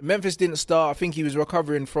 Memphis didn't start. I think he was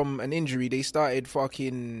recovering from an injury. They started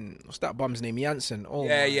fucking, what's that bum's name? Janssen. Oh,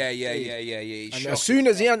 Yeah. And as soon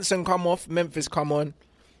as Janssen come off, Memphis come on,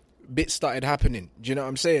 bits started happening. Do you know what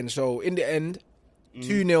I'm saying? So in the end,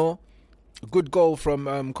 2-0, good goal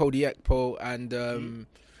from Cody Ekpo, and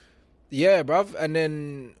yeah, bruv. And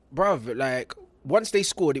then, bruv, like, once they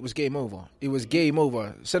scored, it was game over. It was game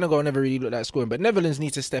over. Senegal never really looked like scoring, but Netherlands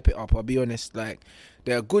need to step it up, I'll be honest. Like,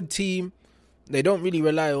 they're a good team. They don't really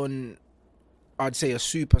rely on, I'd say, a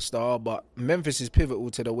superstar, but Memphis is pivotal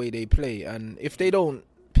to the way they play. And if they don't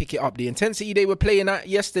pick it up, the intensity they were playing at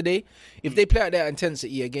yesterday, if they play at that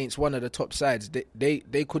intensity against one of the top sides,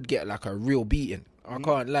 they could get like a real beating. I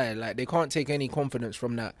can't lie. Like, they can't take any confidence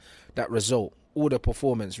from that result or the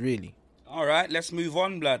performance, really. All right, let's move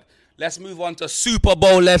on, blood. Let's move on to Super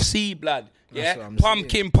Bowl FC, blood. Yeah,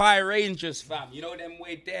 Pumpkin Pie Rangers, fam. You know them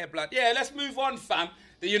way there, blood. Yeah, let's move on, fam.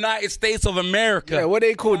 The United States of America. Yeah, what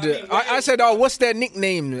they called it? I said, what's their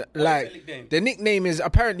nickname? Like, the nickname is,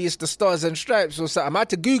 apparently it's the Stars and Stripes or something. I had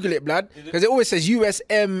to Google it, blood, because it always says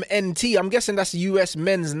USMNT. I'm guessing that's the US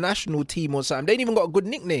men's national team or something. They ain't even got a good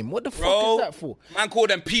nickname. What the fuck is that for? Man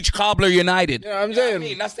called them Peach Cobbler United. Yeah, I'm saying. What I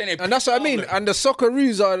mean? That's their name. And that's what I mean. And the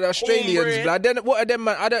Socceroos are the Australians, blood. Then what are them,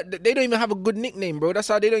 man? They don't even have a good nickname, bro. That's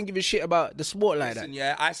how they don't give a shit about the sport like that.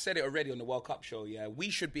 Yeah, I said it already on the World Cup show, yeah.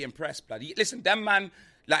 We should be impressed, blood. Listen, them man...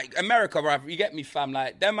 Like, America, bruv, you get me, fam?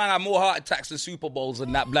 Like, them man have more heart attacks than Super Bowls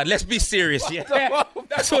and that, blood. Let's be serious, yeah?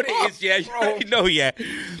 That's what it is, yeah? You already know, yeah?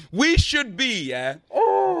 We should be, yeah?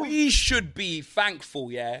 We should be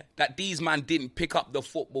thankful, yeah, that these man didn't pick up the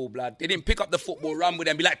football, blood. They didn't pick up the football, run with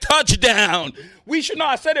them, be like, touchdown! We should not,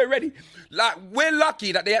 I said it already. Like, we're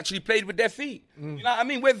lucky that they actually played with their feet. You know what I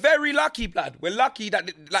mean? We're very lucky, blood. We're lucky that,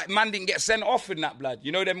 like, man didn't get sent off in that, blood.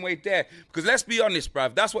 You know them way there. Because let's be honest,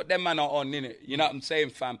 bruv, that's what them man are on, innit? You know what I'm saying,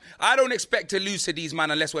 fam? I don't expect to lose to these man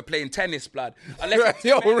unless we're playing tennis, blood. Unless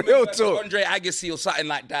real talk. Andre Agassi or something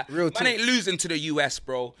like that. Real talk. Man ain't losing to the US,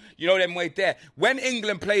 bro. You know them way there. When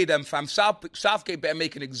England play them, fam, Southgate better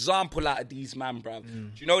make an example out of these man, bruv.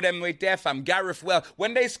 Do you know them way there, fam? Gareth Well.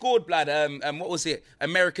 When they scored, blood, what was it?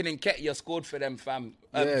 American Nketiah scored for them, fam.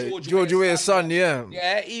 George Weah's son, yeah.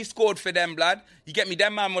 Yeah, he scored for them, blood. You get me?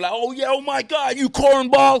 Them man were like, oh yeah, oh my God, you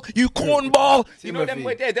cornball. You know them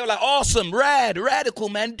way there. They were like, awesome, radical,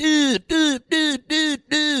 man. Dude.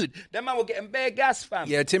 Them man were getting bare gas, fam.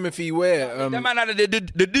 Yeah, Timothy Weah. Them man had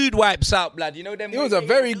the dude wipes out, blood. You know them. It was a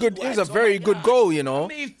very good goal, you know.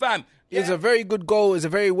 Me, fam. It was a very good goal. It was a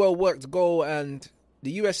very well worked goal, and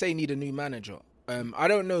the USA need a new manager. I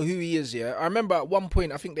don't know who he is yet. I remember at one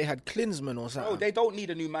point, I think they had Klinsmann or something. No, they don't need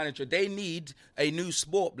a new manager. They need a new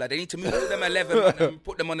sport, blood. They need to move them 11 man, and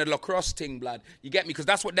put them on the lacrosse thing, blood. You get me? Because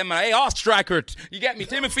that's what them, hey, our striker. You get me?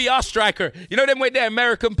 Timothy, our striker. You know them way there,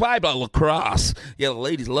 American Pie, blood. Lacrosse. Yeah, the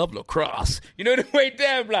ladies love lacrosse. You know them way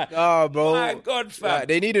there, blood. Oh, bro. My God, fam. Right,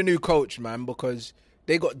 they need a new coach, man, because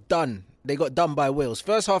they got done. They got done by Wales.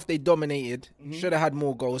 First half, they dominated. Should have had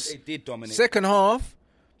more goals. They did dominate. Second half,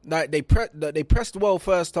 like they pressed well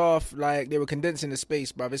first half, like they were condensing the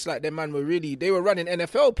space, bruv. It's like them man were they were running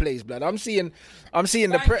NFL plays, blood. I'm seeing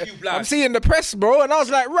the press, bro, and I was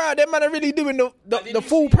like, right, them man are really doing the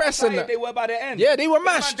full press and that. They were by the end. Yeah, they were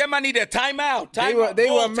mashed. Them man needed a timeout. They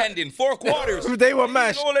were tending 4 quarters. They were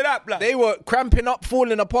mashed. All of that, blood. They were cramping up,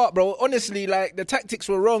 falling apart, bro. Honestly, like the tactics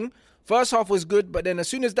were wrong. First half was good, but then as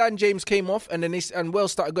soon as Dan James came off, and then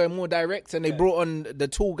Wells started going more direct, and they brought on the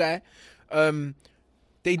tall guy.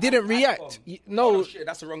 They didn't react. No, oh, shit,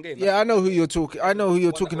 that's the wrong game. Yeah, I know who you're talking.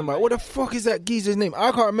 About. What the fuck is that geezer's name?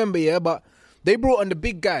 I can't remember. Yeah, but they brought on the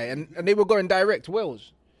big guy, and they were going direct.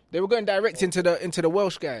 Wells. They were going direct into the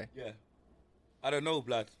Welsh guy. Yeah, I don't know,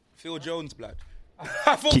 blood. Phil Jones, blood.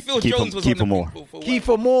 I thought Phil Jones was on the Moore.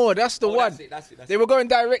 Kiefer Moore, that's the one. That's it. They were going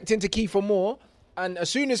direct into Kiefer Moore, and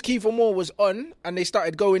as soon as Kiefer Moore was on, and they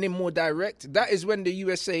started going in more direct, that is when the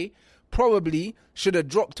USA probably should have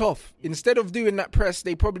dropped off. Instead of doing that press,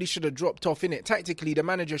 they probably should have dropped off in it. Tactically, the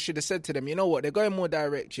manager should have said to them, you know what, they're going more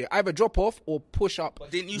direct here. Either drop off or push up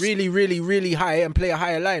really, really, really high and play a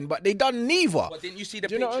higher line. But they done neither. But didn't you see the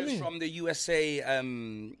pictures from the USA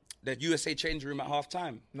change room at half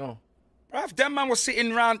time? No. Bruv, them man was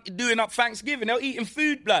sitting around doing up Thanksgiving. They were eating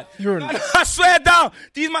food, blood. I swear down.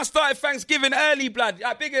 These man started Thanksgiving early, blood.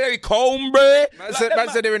 I bigger than comb, bro. Man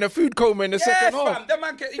said they're in a food coma in the second half. Fam. Them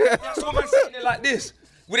man, some man sitting there like this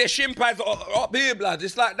with their shin pads up here, blood.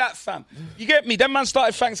 It's like that, fam. You get me? Them man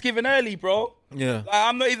started Thanksgiving early, bro. Yeah. Like,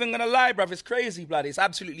 I'm not even going to lie, bruv. It's crazy, blood. It's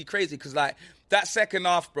absolutely crazy because, like, that second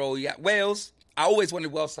half, bro, Wales... I always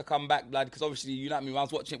wanted Wales to come back, blood, because obviously, you know what I mean, I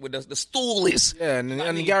was watching it with the stoolies. Yeah,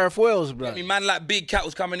 and Gareth Wales, blood. I mean, man like Big Cat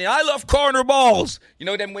was coming in. I love corner balls. You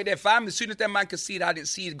know them way there, fam. As soon as them man could see that, I didn't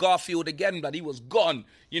see Garfield again, blood. He was gone.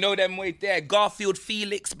 You know them way there. Garfield,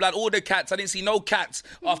 Felix, blood, all the cats. I didn't see no cats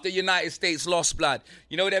after United States lost, blood.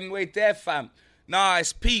 You know them way there, fam. Nah,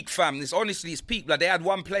 it's peak, fam. It's peak, blood. They had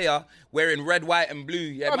one player wearing red, white, and blue.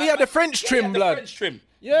 Yeah, he had the French trim, blood. French trim.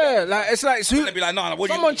 Yeah, like it's like be like,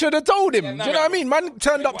 someone should have told him. Do you know what I mean? Man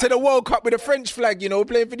turned up to the World Cup with a French flag, you know,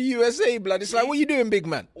 playing for the USA, blood. It's like, what are you doing, big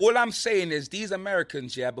man? All I'm saying is these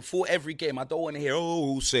Americans, before every game, I don't want to hear,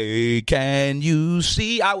 oh, say, can you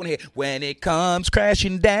see? I want to hear, when it comes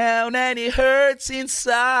crashing down and it hurts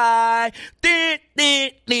inside.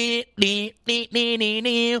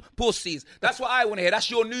 Pussies. That's what I want to hear.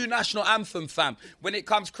 That's your new national anthem, fam. When it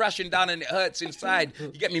comes crashing down and it hurts inside. You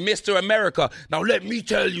get me, Mr. America. Now let me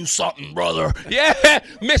tell you something, brother. Yeah,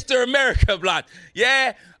 Mr. America, blood.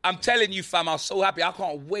 Yeah, I'm telling you, fam, I'm so happy. I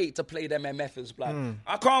can't wait to play them MFers, blood.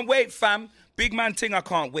 I can't wait, fam. Big man thing, I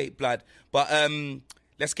can't wait, blood. But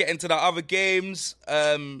let's get into the other games.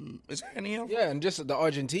 Is there any else? Yeah, and just the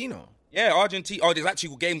Argentina. Yeah, Argentina. Oh, there's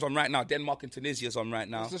actually games on right now. Denmark and Tunisia's on right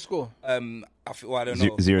now. What's the score? I don't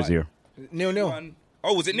know. 0-0. 0-0.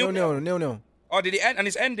 Oh, was it 0-0? 0-0. Oh, did it end? And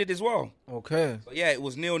it's ended as well. Okay. So, yeah, it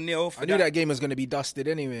was 0-0. I knew that game was going to be dusted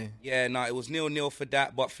anyway. Yeah, no, it was 0-0 for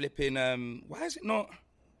that. But flipping, why is it not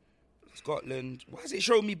Scotland? Why is it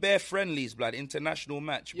showing me bare friendlies, blood? International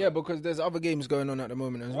match, blood? Yeah, because there's other games going on at the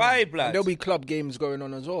moment as well. Why, blood? And there'll be club games going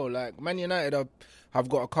on as well. Like Man United have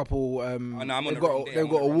got a couple. They've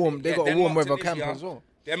got a warm weather camp as well.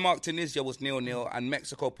 Denmark, Tunisia was 0-0 and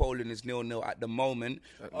Mexico, Poland is 0-0 at the moment.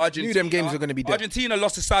 Argentina, knew them games were going to be dead. Argentina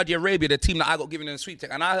lost to Saudi Arabia, the team that I got given in the sweep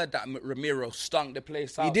take. And I heard that Ramiro stunk the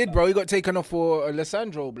place out. He did, bro. He got taken off for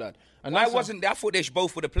Alessandro, blood. And why wasn't there? I thought they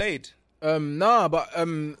both would have played. Nah, but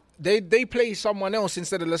they play someone else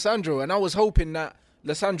instead of Alessandro. And I was hoping that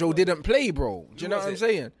Alessandro didn't play, bro. Do you know what I'm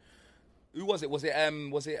saying? Who was it? Was it?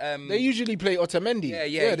 They usually play Otamendi.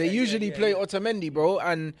 Yeah, they usually play Otamendi, bro.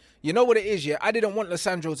 And you know what it is, I didn't want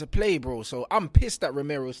Alessandro to play, bro. So I'm pissed that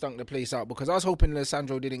Romero stunk the place out because I was hoping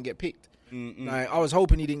Alessandro didn't get picked. Like, I was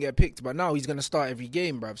hoping he didn't get picked, but now he's going to start every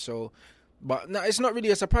game, bruv. So, but no, it's not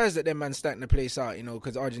really a surprise that them man stank the place out, you know,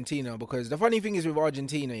 because Argentina. Because the funny thing is with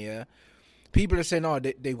Argentina, people are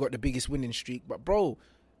saying, they've got the biggest winning streak. But, bro,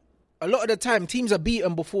 a lot of the time, teams are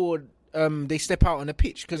beaten before they step out on the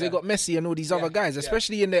pitch because they got Messi and all these other guys,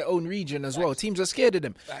 especially in their own region as well. Teams are scared of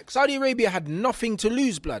them. Saudi Arabia had nothing to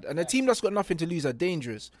lose, blood, and a team that's got nothing to lose are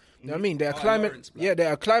dangerous. You know what I mean? They are they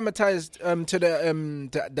are acclimatized to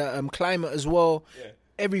the climate as well.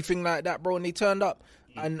 Everything like that, bro. And they turned up,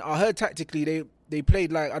 and I heard tactically they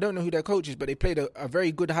played like, I don't know who their coach is, but they played a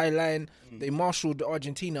very good high line. They marshaled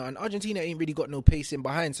Argentina, and Argentina ain't really got no pace in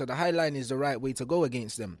behind, so the high line is the right way to go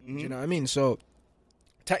against them. Do you know what I mean? So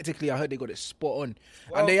tactically, I heard they got it spot on.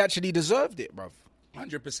 Well, and they actually deserved it, bruv.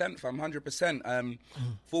 100%, fam, 100%.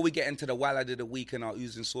 Before we get into the Walad of the Week and our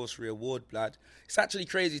Oozing Sorcery Award, blood, it's actually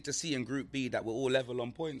crazy to see in Group B that we're all level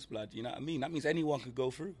on points, blood. You know what I mean? That means anyone could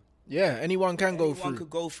go through. Yeah, anyone can go through. Anyone could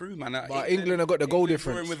go through, man. But England have got the goal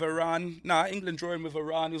difference. Drawing with Iran. England drawing with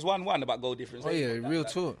Iran. It was 1-1 about goal difference. Oh, yeah, real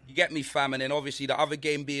talk. You get me, fam. And then obviously the other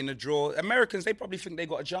game being a draw. Americans, they probably think they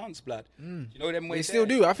got a chance, blood. You know them ways. They still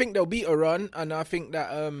do. I think they'll beat Iran, and I think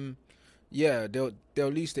that they'll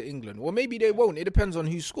lose to England. Well, maybe they won't. It depends on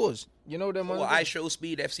who scores. You know them ones. Well, I Show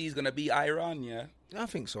Speed FC is gonna beat Iran, yeah. I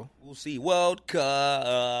think so. We'll see. World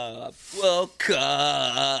Cup. You know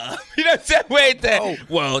what I'm wait there. Oh.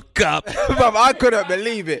 World Cup. I couldn't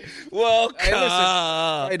believe it. World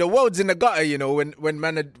Cup. Listen, the world's in the gutter, you know, when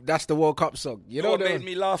man, that's the World Cup song. You know what made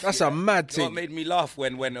me laugh? That's a mad thing. What made me laugh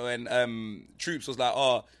when Troops was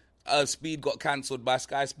like, Speed got cancelled by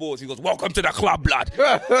Sky Sports. He goes, welcome to the club, blood.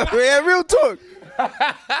 Yeah, real talk.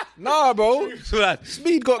 Nah, bro.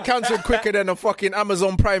 Speed got cancelled quicker than a fucking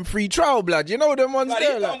Amazon Prime free trial, blood. You know them ones Blood,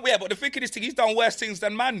 there. he's done weird, but the thing is, he's done worse things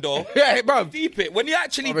than Mando. Yeah, bro. Deep it. When you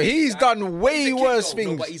actually... But he's done way worse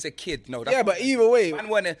things. No, but he's a kid. No, yeah, but either way. Man,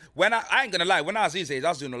 when I ain't gonna lie, when I was his age, I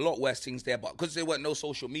was doing a lot worse things there, but because there weren't no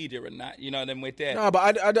social media and that, you know, then we're there. No,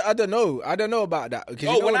 but I don't know. I don't know about that. No,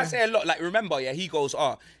 you know when I say a lot, like, remember, yeah, he goes,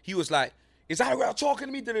 he was like, is that real talking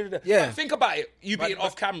to me? Yeah. Like, think about it. You being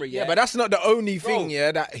off camera, yeah. Yeah, but that's not the only thing,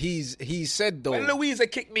 that he said though. When Louisa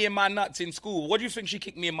kicked me in my nuts in school, what do you think she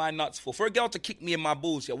kicked me in my nuts for? For a girl to kick me in my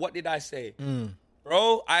balls, yeah, what did I say?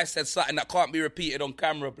 Bro, I said something that can't be repeated on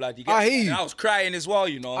camera, blood. You get I hear you. And I was crying as well,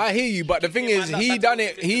 you know. I hear you, but the thing is, he done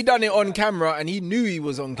it on camera, and he knew he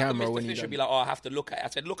was on camera when he done Fisher it. be like, I have to look at it. I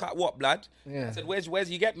said, look at what, blood? Yeah. I said,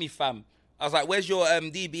 where's you get me, fam? I was like, where's your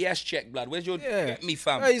DBS check, blood? Where's your get me,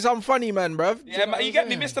 fam? Hey, he's some funny man, bruv. Yeah, man, you get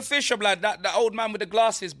me, Mr. Fisher, blood. That old man with the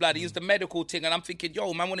glasses, blood. He used the medical thing, and I'm thinking,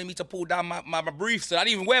 yo, man wanted me to pull down my briefs. I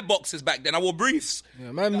didn't even wear boxes back then. I wore briefs.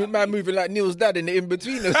 Yeah, man moving like Neil's dad in the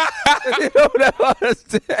in-betweeners. You know what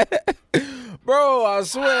bro, I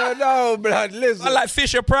swear, no, blood, listen. I like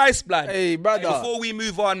Fisher Price, blood. Hey, brother. Hey, before we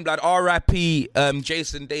move on, blood, R.I.P.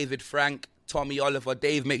 Jason, David, Frank, Tommy, Oliver,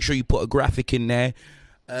 Dave, make sure you put a graphic in there.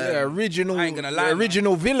 Original, I ain't gonna lie,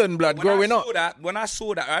 original villain, blood, growing up. When I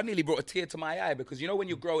saw that, I nearly brought a tear to my eye because you know when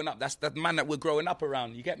you're growing up, that's the man that we're growing up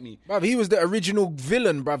around. You get me? Bruv, he was the original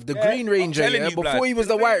villain, bruv. The Green Ranger, you, before blood. he was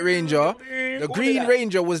the White Ranger, the Green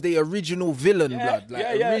Ranger was the original villain, blood.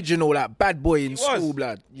 Like original, like bad boy in school,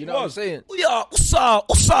 blood. You know what I'm saying?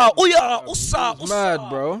 Mad,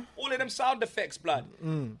 bro. All of them sound effects, blood.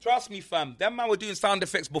 Trust me, fam. Them man were doing sound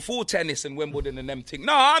effects before tennis and Wimbledon and them things.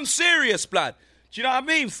 No, I'm serious, blood. Do you know what I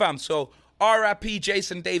mean, fam? So, R.I.P.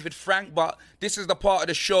 Jason David Frank, but this is the part of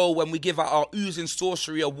the show when we give out our Oozing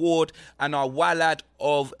Sorcery Award and our Walad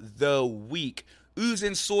of the Week.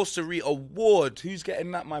 Oozing Sorcery Award. Who's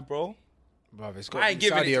getting that, my bro? Bruv, it's got to be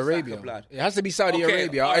Saudi Arabia. blood. It has to be Saudi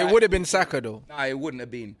Arabia. Right. It would have been Saka, though. Nah, it wouldn't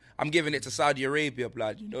have been. I'm giving it to Saudi Arabia,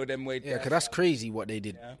 blood. You know them way. Yeah, because that's crazy what they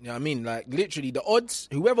did. Yeah. You know what I mean? Like, literally, the odds,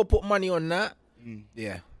 whoever put money on that,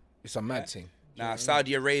 it's a mad thing. Nah,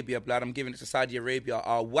 Saudi Arabia, blood. I'm giving it to Saudi Arabia.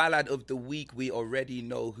 Our Walad of the Week, we already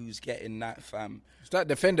know who's getting that, fam. It's that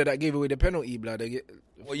defender that gave away the penalty, blood.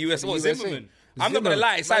 Zimmerman? I'm not going to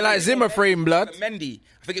lie. It's like Zimmer frame, blood. Mendy.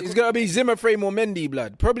 I think it's going to be Zimmer frame or Mendy,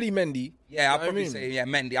 blood. Probably Mendy. Yeah, I'll probably say,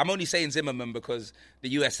 Mendy. I'm only saying Zimmerman because the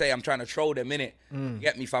USA, I'm trying to troll them, innit? You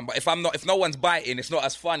get me, fam? But if no one's biting, it's not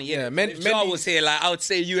as funny, innit? Yeah, if Jar was here, like, I would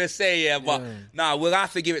say USA, but nah, we'll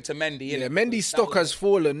have to give it to Mendy, innit? Yeah, Mendy's stock has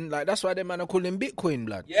fallen. Like, that's why them man are calling Bitcoin,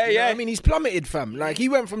 blood. Yeah, you know I mean, he's plummeted, fam. Like, he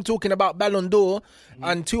went from talking about Ballon d'Or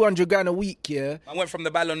and 200 grand a week, I went from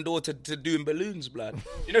the Ballon d'Or to doing balloons, blood.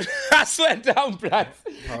 You know, I swear down, blood.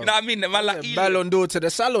 You know what I mean? The man like Ballon d'Or to the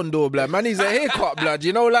Salon d'Or, blood. Man, he's a haircut, blood.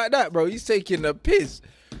 You know, like that, bro. He's taking the piss.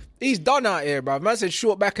 He's done out here, bro. Man said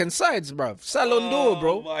short back and sides, bro. Salon d'Or,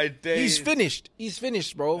 bro. My days. He's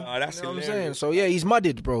finished, bro. Oh, that's you know what I'm hilarious. saying? So, yeah, he's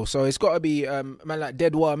mudded, bro. So, it's got to be man like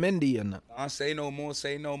Dedwar Mendy and that. Say no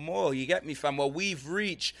more. You get me, fam? Well, we've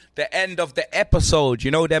reached the end of the episode.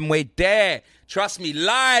 You know them way there. Trust me,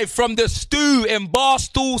 live from the stew in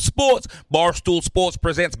Barstool Sports. Barstool Sports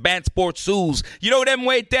presents Band Sports Zoos. You know them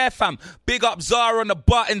way there, fam. Big up Zara on the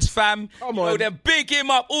buttons, fam. Come you on. know them, big him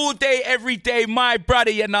up all day, every day. My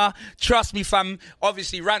brother, you know. Trust me, fam.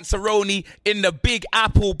 Obviously, Ranceroni in the Big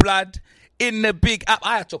Apple, blood. In the Big Apple.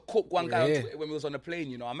 I had to cook one guy on Twitter when we was on the plane,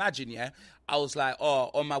 you know. Imagine, I was like,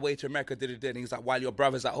 on my way to America, and he's like, while your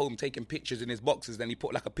brother's at home taking pictures in his boxes, then he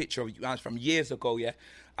put like a picture of you from years ago,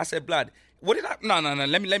 I said, blood, what did I... No.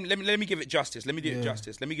 Let me give it justice. Let me do it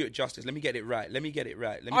justice. Let me give it justice. Let me get it right.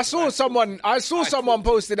 I saw someone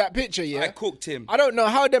posted that picture, I cooked him. I don't know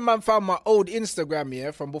how them man found my old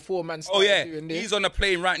Instagram, from before man started doing this. He's on the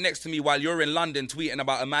plane right next to me while you're in London tweeting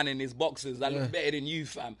about a man in his boxes that looks better than you,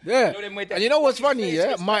 fam. Yeah. And you know what's funny,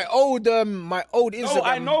 My old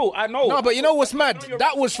Instagram... No, I know. No, but you know what's mad?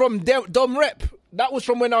 That was from Dom Rep. That was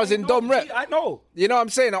from when I was in Dom Rep. I know. You know what I'm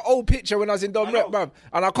saying? An old picture when I was in Dom Rep, bruv.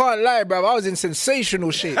 And I can't lie, bruv. I was in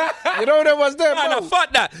sensational shit. You know what was there, bruv? No,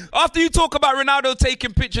 fuck that. After you talk about Ronaldo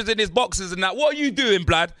taking pictures in his boxes and that, what are you doing,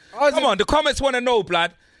 blood? Come on, the comments want to know,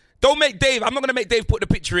 blood. Don't make Dave. I'm not going to make Dave put the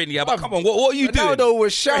picture in here, but come on, what are you doing? Ronaldo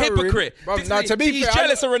was showering. You're a hypocrite. Bruv, now, to be he's fair,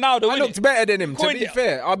 jealous of Ronaldo, I looked better than him, to be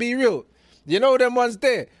fair. I'll be real. You know them ones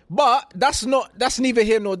there. But that's neither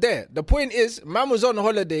here nor there. The point is, man was on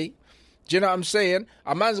holiday, Do you know what I'm saying?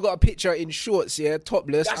 A man's got a picture in shorts, yeah,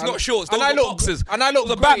 topless. That's not shorts. Those and I are look, boxers. And I look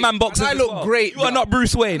Those are great. Batman boxers. And I as look well. great. You are not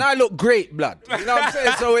Bruce Wayne. And I look great, blood. You know what I'm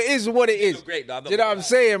saying? So it is what it is. look great, though. Do you know what I'm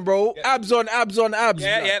saying, bro? Yeah. Abs on abs on abs.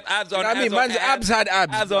 Yeah, blood. yeah, abs on You know what I mean? Man's abs had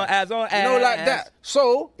abs. Abs on abs on abs. You know, like that.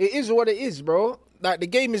 So it is what it is, bro. Like the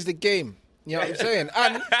game is the game. You know what I'm saying?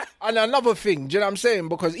 And another thing, do you know what I'm saying?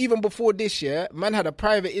 Because even before this year, man had a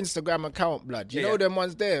private Instagram account, blood. You know them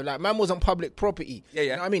ones there. Like, man wasn't public property. Yeah, yeah.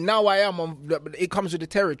 You know what I mean? Now I am on, it comes with the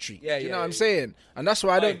territory. Yeah, you know yeah, what I'm saying? And that's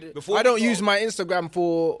why I Before don't we go- use my Instagram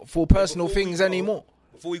for personal things anymore.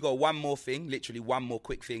 Before we go, one more thing, literally one more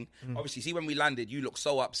quick thing. Obviously, see when we landed, you look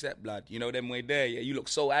so upset, blood. You know them way there, yeah. You look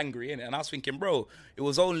so angry, innit? And I was thinking, bro, it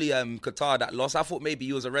was only Qatar that lost. I thought maybe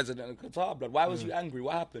you was a resident of Qatar, blood. Why was you angry?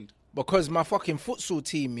 What happened? Because my fucking futsal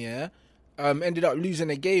team, yeah, ended up losing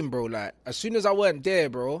a game, bro. Like, as soon as I weren't there,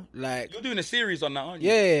 bro, like... You're doing a series on that, aren't you?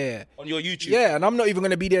 Yeah. On your YouTube? Yeah, and I'm not even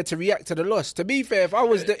going to be there to react to the loss. To be fair,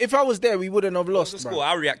 if I was there, we wouldn't have lost, bro. Cool.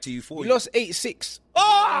 I'll react to you for We you. lost 8-6. You know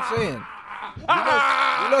what I'm saying?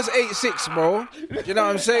 We lost 8-6, bro. Do you know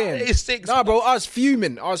what I'm saying? 8-6. Nah, bro, I was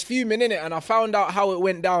fuming in it, and I found out how it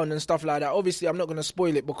went down and stuff like that. Obviously, I'm not going to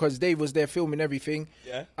spoil it because Dave was there filming everything,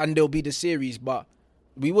 and there'll be the series, but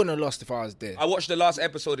we wouldn't have lost if I was there. I watched the last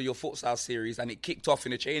episode of your futsal series and it kicked off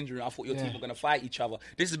in the change room. I thought your team were going to fight each other.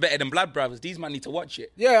 This is better than Blood Brothers. These man need to watch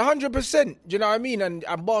it. Yeah, 100%. Do you know what I mean? And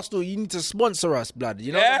Barstool, you need to sponsor us, blood.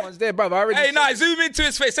 You know the ones there, bruv. I already Hey, nah, zoom into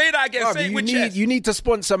his face. Say that again. Bruv, Say it with chest. you need to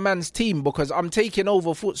sponsor man's team because I'm taking over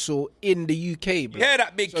futsal in the UK, bro. Hear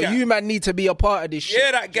that, big So cat? you man need to be a part of this shit.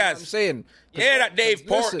 Hear that, You know what Gaz? I'm saying? Hear that, Dave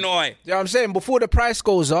Listen, Portnoy? You know what I'm saying? Before the price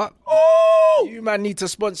goes up, Oh! you man need to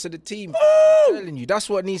sponsor the team. Oh! I'm telling you, that's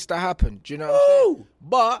what needs to happen. Do you know what I'm saying?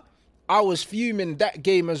 But I was fuming that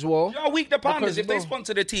game as well. You're weak the pounders. Because, If they bro,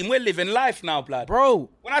 sponsor the team, we're living life now, blood. Bro,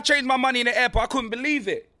 When I changed my money in the airport, I couldn't believe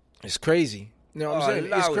it. it's crazy. You know what I'm saying?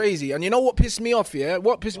 allow It's it. crazy. And you know what pissed me off, yeah?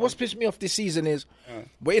 What's pissed me off this season is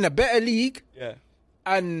we're in a better league. Yeah.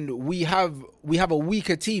 And we have a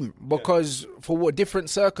weaker team because for what different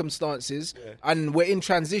circumstances, and we're in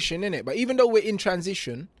transition, innit? But even though we're in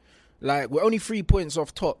transition, like we're only 3 points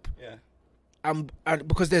off top, and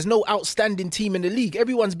because there's no outstanding team in the league,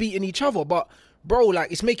 everyone's beating each other. But bro,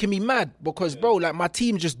 like it's making me mad because bro, like my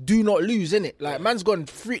team just do not lose, innit? Like man's gone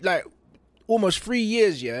almost 3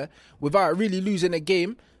 years, without really losing a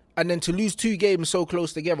game. And then to lose 2 games so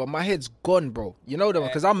close together, my head's gone, bro. You know that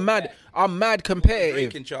because I'm mad. I'm mad competitive.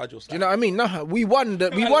 Drinking charge or Do you know what I mean? No, we won.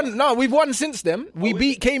 We've won since then. We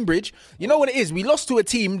beat Cambridge. You know what it is? We lost to a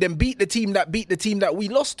team, then beat the team that we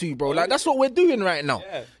lost to, bro. Like that's what we're doing right now.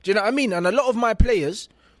 Yeah. Do you know what I mean? And a lot of my players,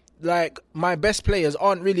 like my best players,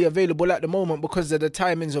 aren't really available at the moment because of the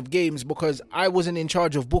timings of games. Because I wasn't in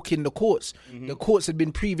charge of booking the courts. The courts had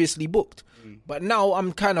been previously booked. But now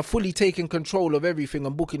I'm kind of fully taking control of everything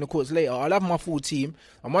and booking the courts later. I'll have my full team.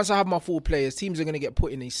 And once I have my full players, teams are going to get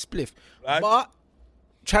put in a spliff. Right. But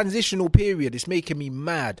transitional period is making me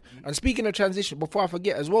mad. And speaking of transition, before I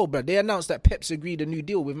forget as well, blood, they announced that Pep's agreed a new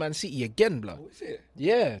deal with Man City again, blood. Oh, is it?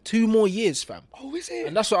 Yeah, 2 more years, fam. Oh, is it?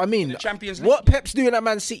 And that's what I mean. The Champions League. What Pep's doing at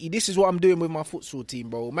Man City, this is what I'm doing with my futsal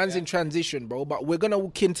team, bro. Man's in transition, bro. But we're going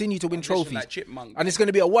to continue to win Transition trophies. like Chipmunk. And it's going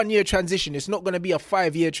to be a 1-year transition. It's not going to be a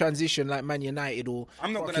 5-year transition like Man United or...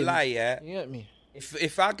 I'm not going to lie, yeah. You get me?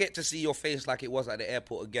 If I get to see your face like it was at the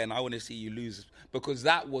airport again, I want to see you lose because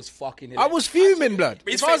that was fucking I hilarious. was fuming, blood.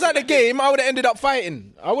 His If I was face at the like this. game, I would have ended up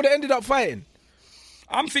fighting.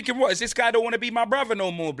 I'm thinking, what, is this guy don't want to be my brother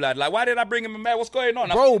no more, blood? Like, why did I bring him in there? What's going on?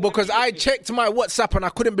 Bro, because I checked my WhatsApp and I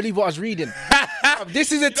couldn't believe what I was reading.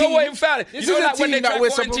 This is a You team. know what, in fact, This you know is a like when team they that tried we're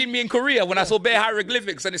quarantine me in Korea when I saw bare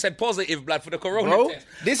hieroglyphics and it said positive, blood, for the corona Bro, test.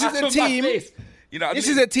 this I is a saw my team. face. You know what This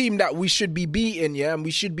I is mean? a team that we should be beating, yeah, and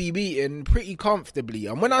we should be beating pretty comfortably.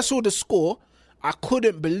 And when I saw the score, I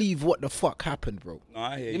couldn't believe what the fuck happened, bro. No,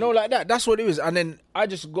 I hear You know, like that. That's what it was. And then I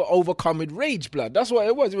just got overcome with rage, blood. That's what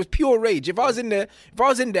it was. It was pure rage. If I was in there,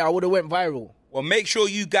 I would have went viral. Well, make sure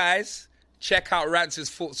you guys check out Rance's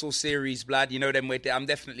futsal series, blood. You know them way there. I'm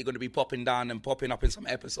definitely going to be popping down and popping up in some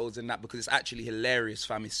episodes and that because it's actually hilarious,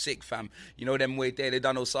 fam. It's sick, fam. You know them way there. They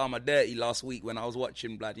done Osama dirty last week when I was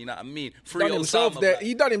watching, blood. You know what I mean? Free Done himself Osama, there. blood.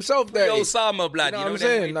 He done himself Free there. Osama, blood. You know what I'm them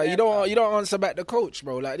saying? way Like there, you don't answer back the coach,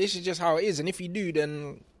 bro. Like this is just how it is. And if you do,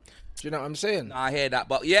 then do you know what I'm saying? I hear that.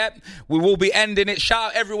 But yeah, we will be ending it.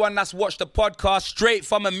 Shout out everyone that's watched the podcast straight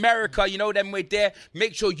from America. You know them way there.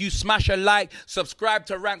 Make sure you smash a like, subscribe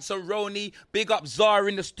to Ranceroni, big up Zara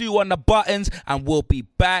in the stew on the buttons, and we'll be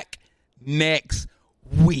back next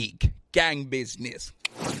week. Gang business.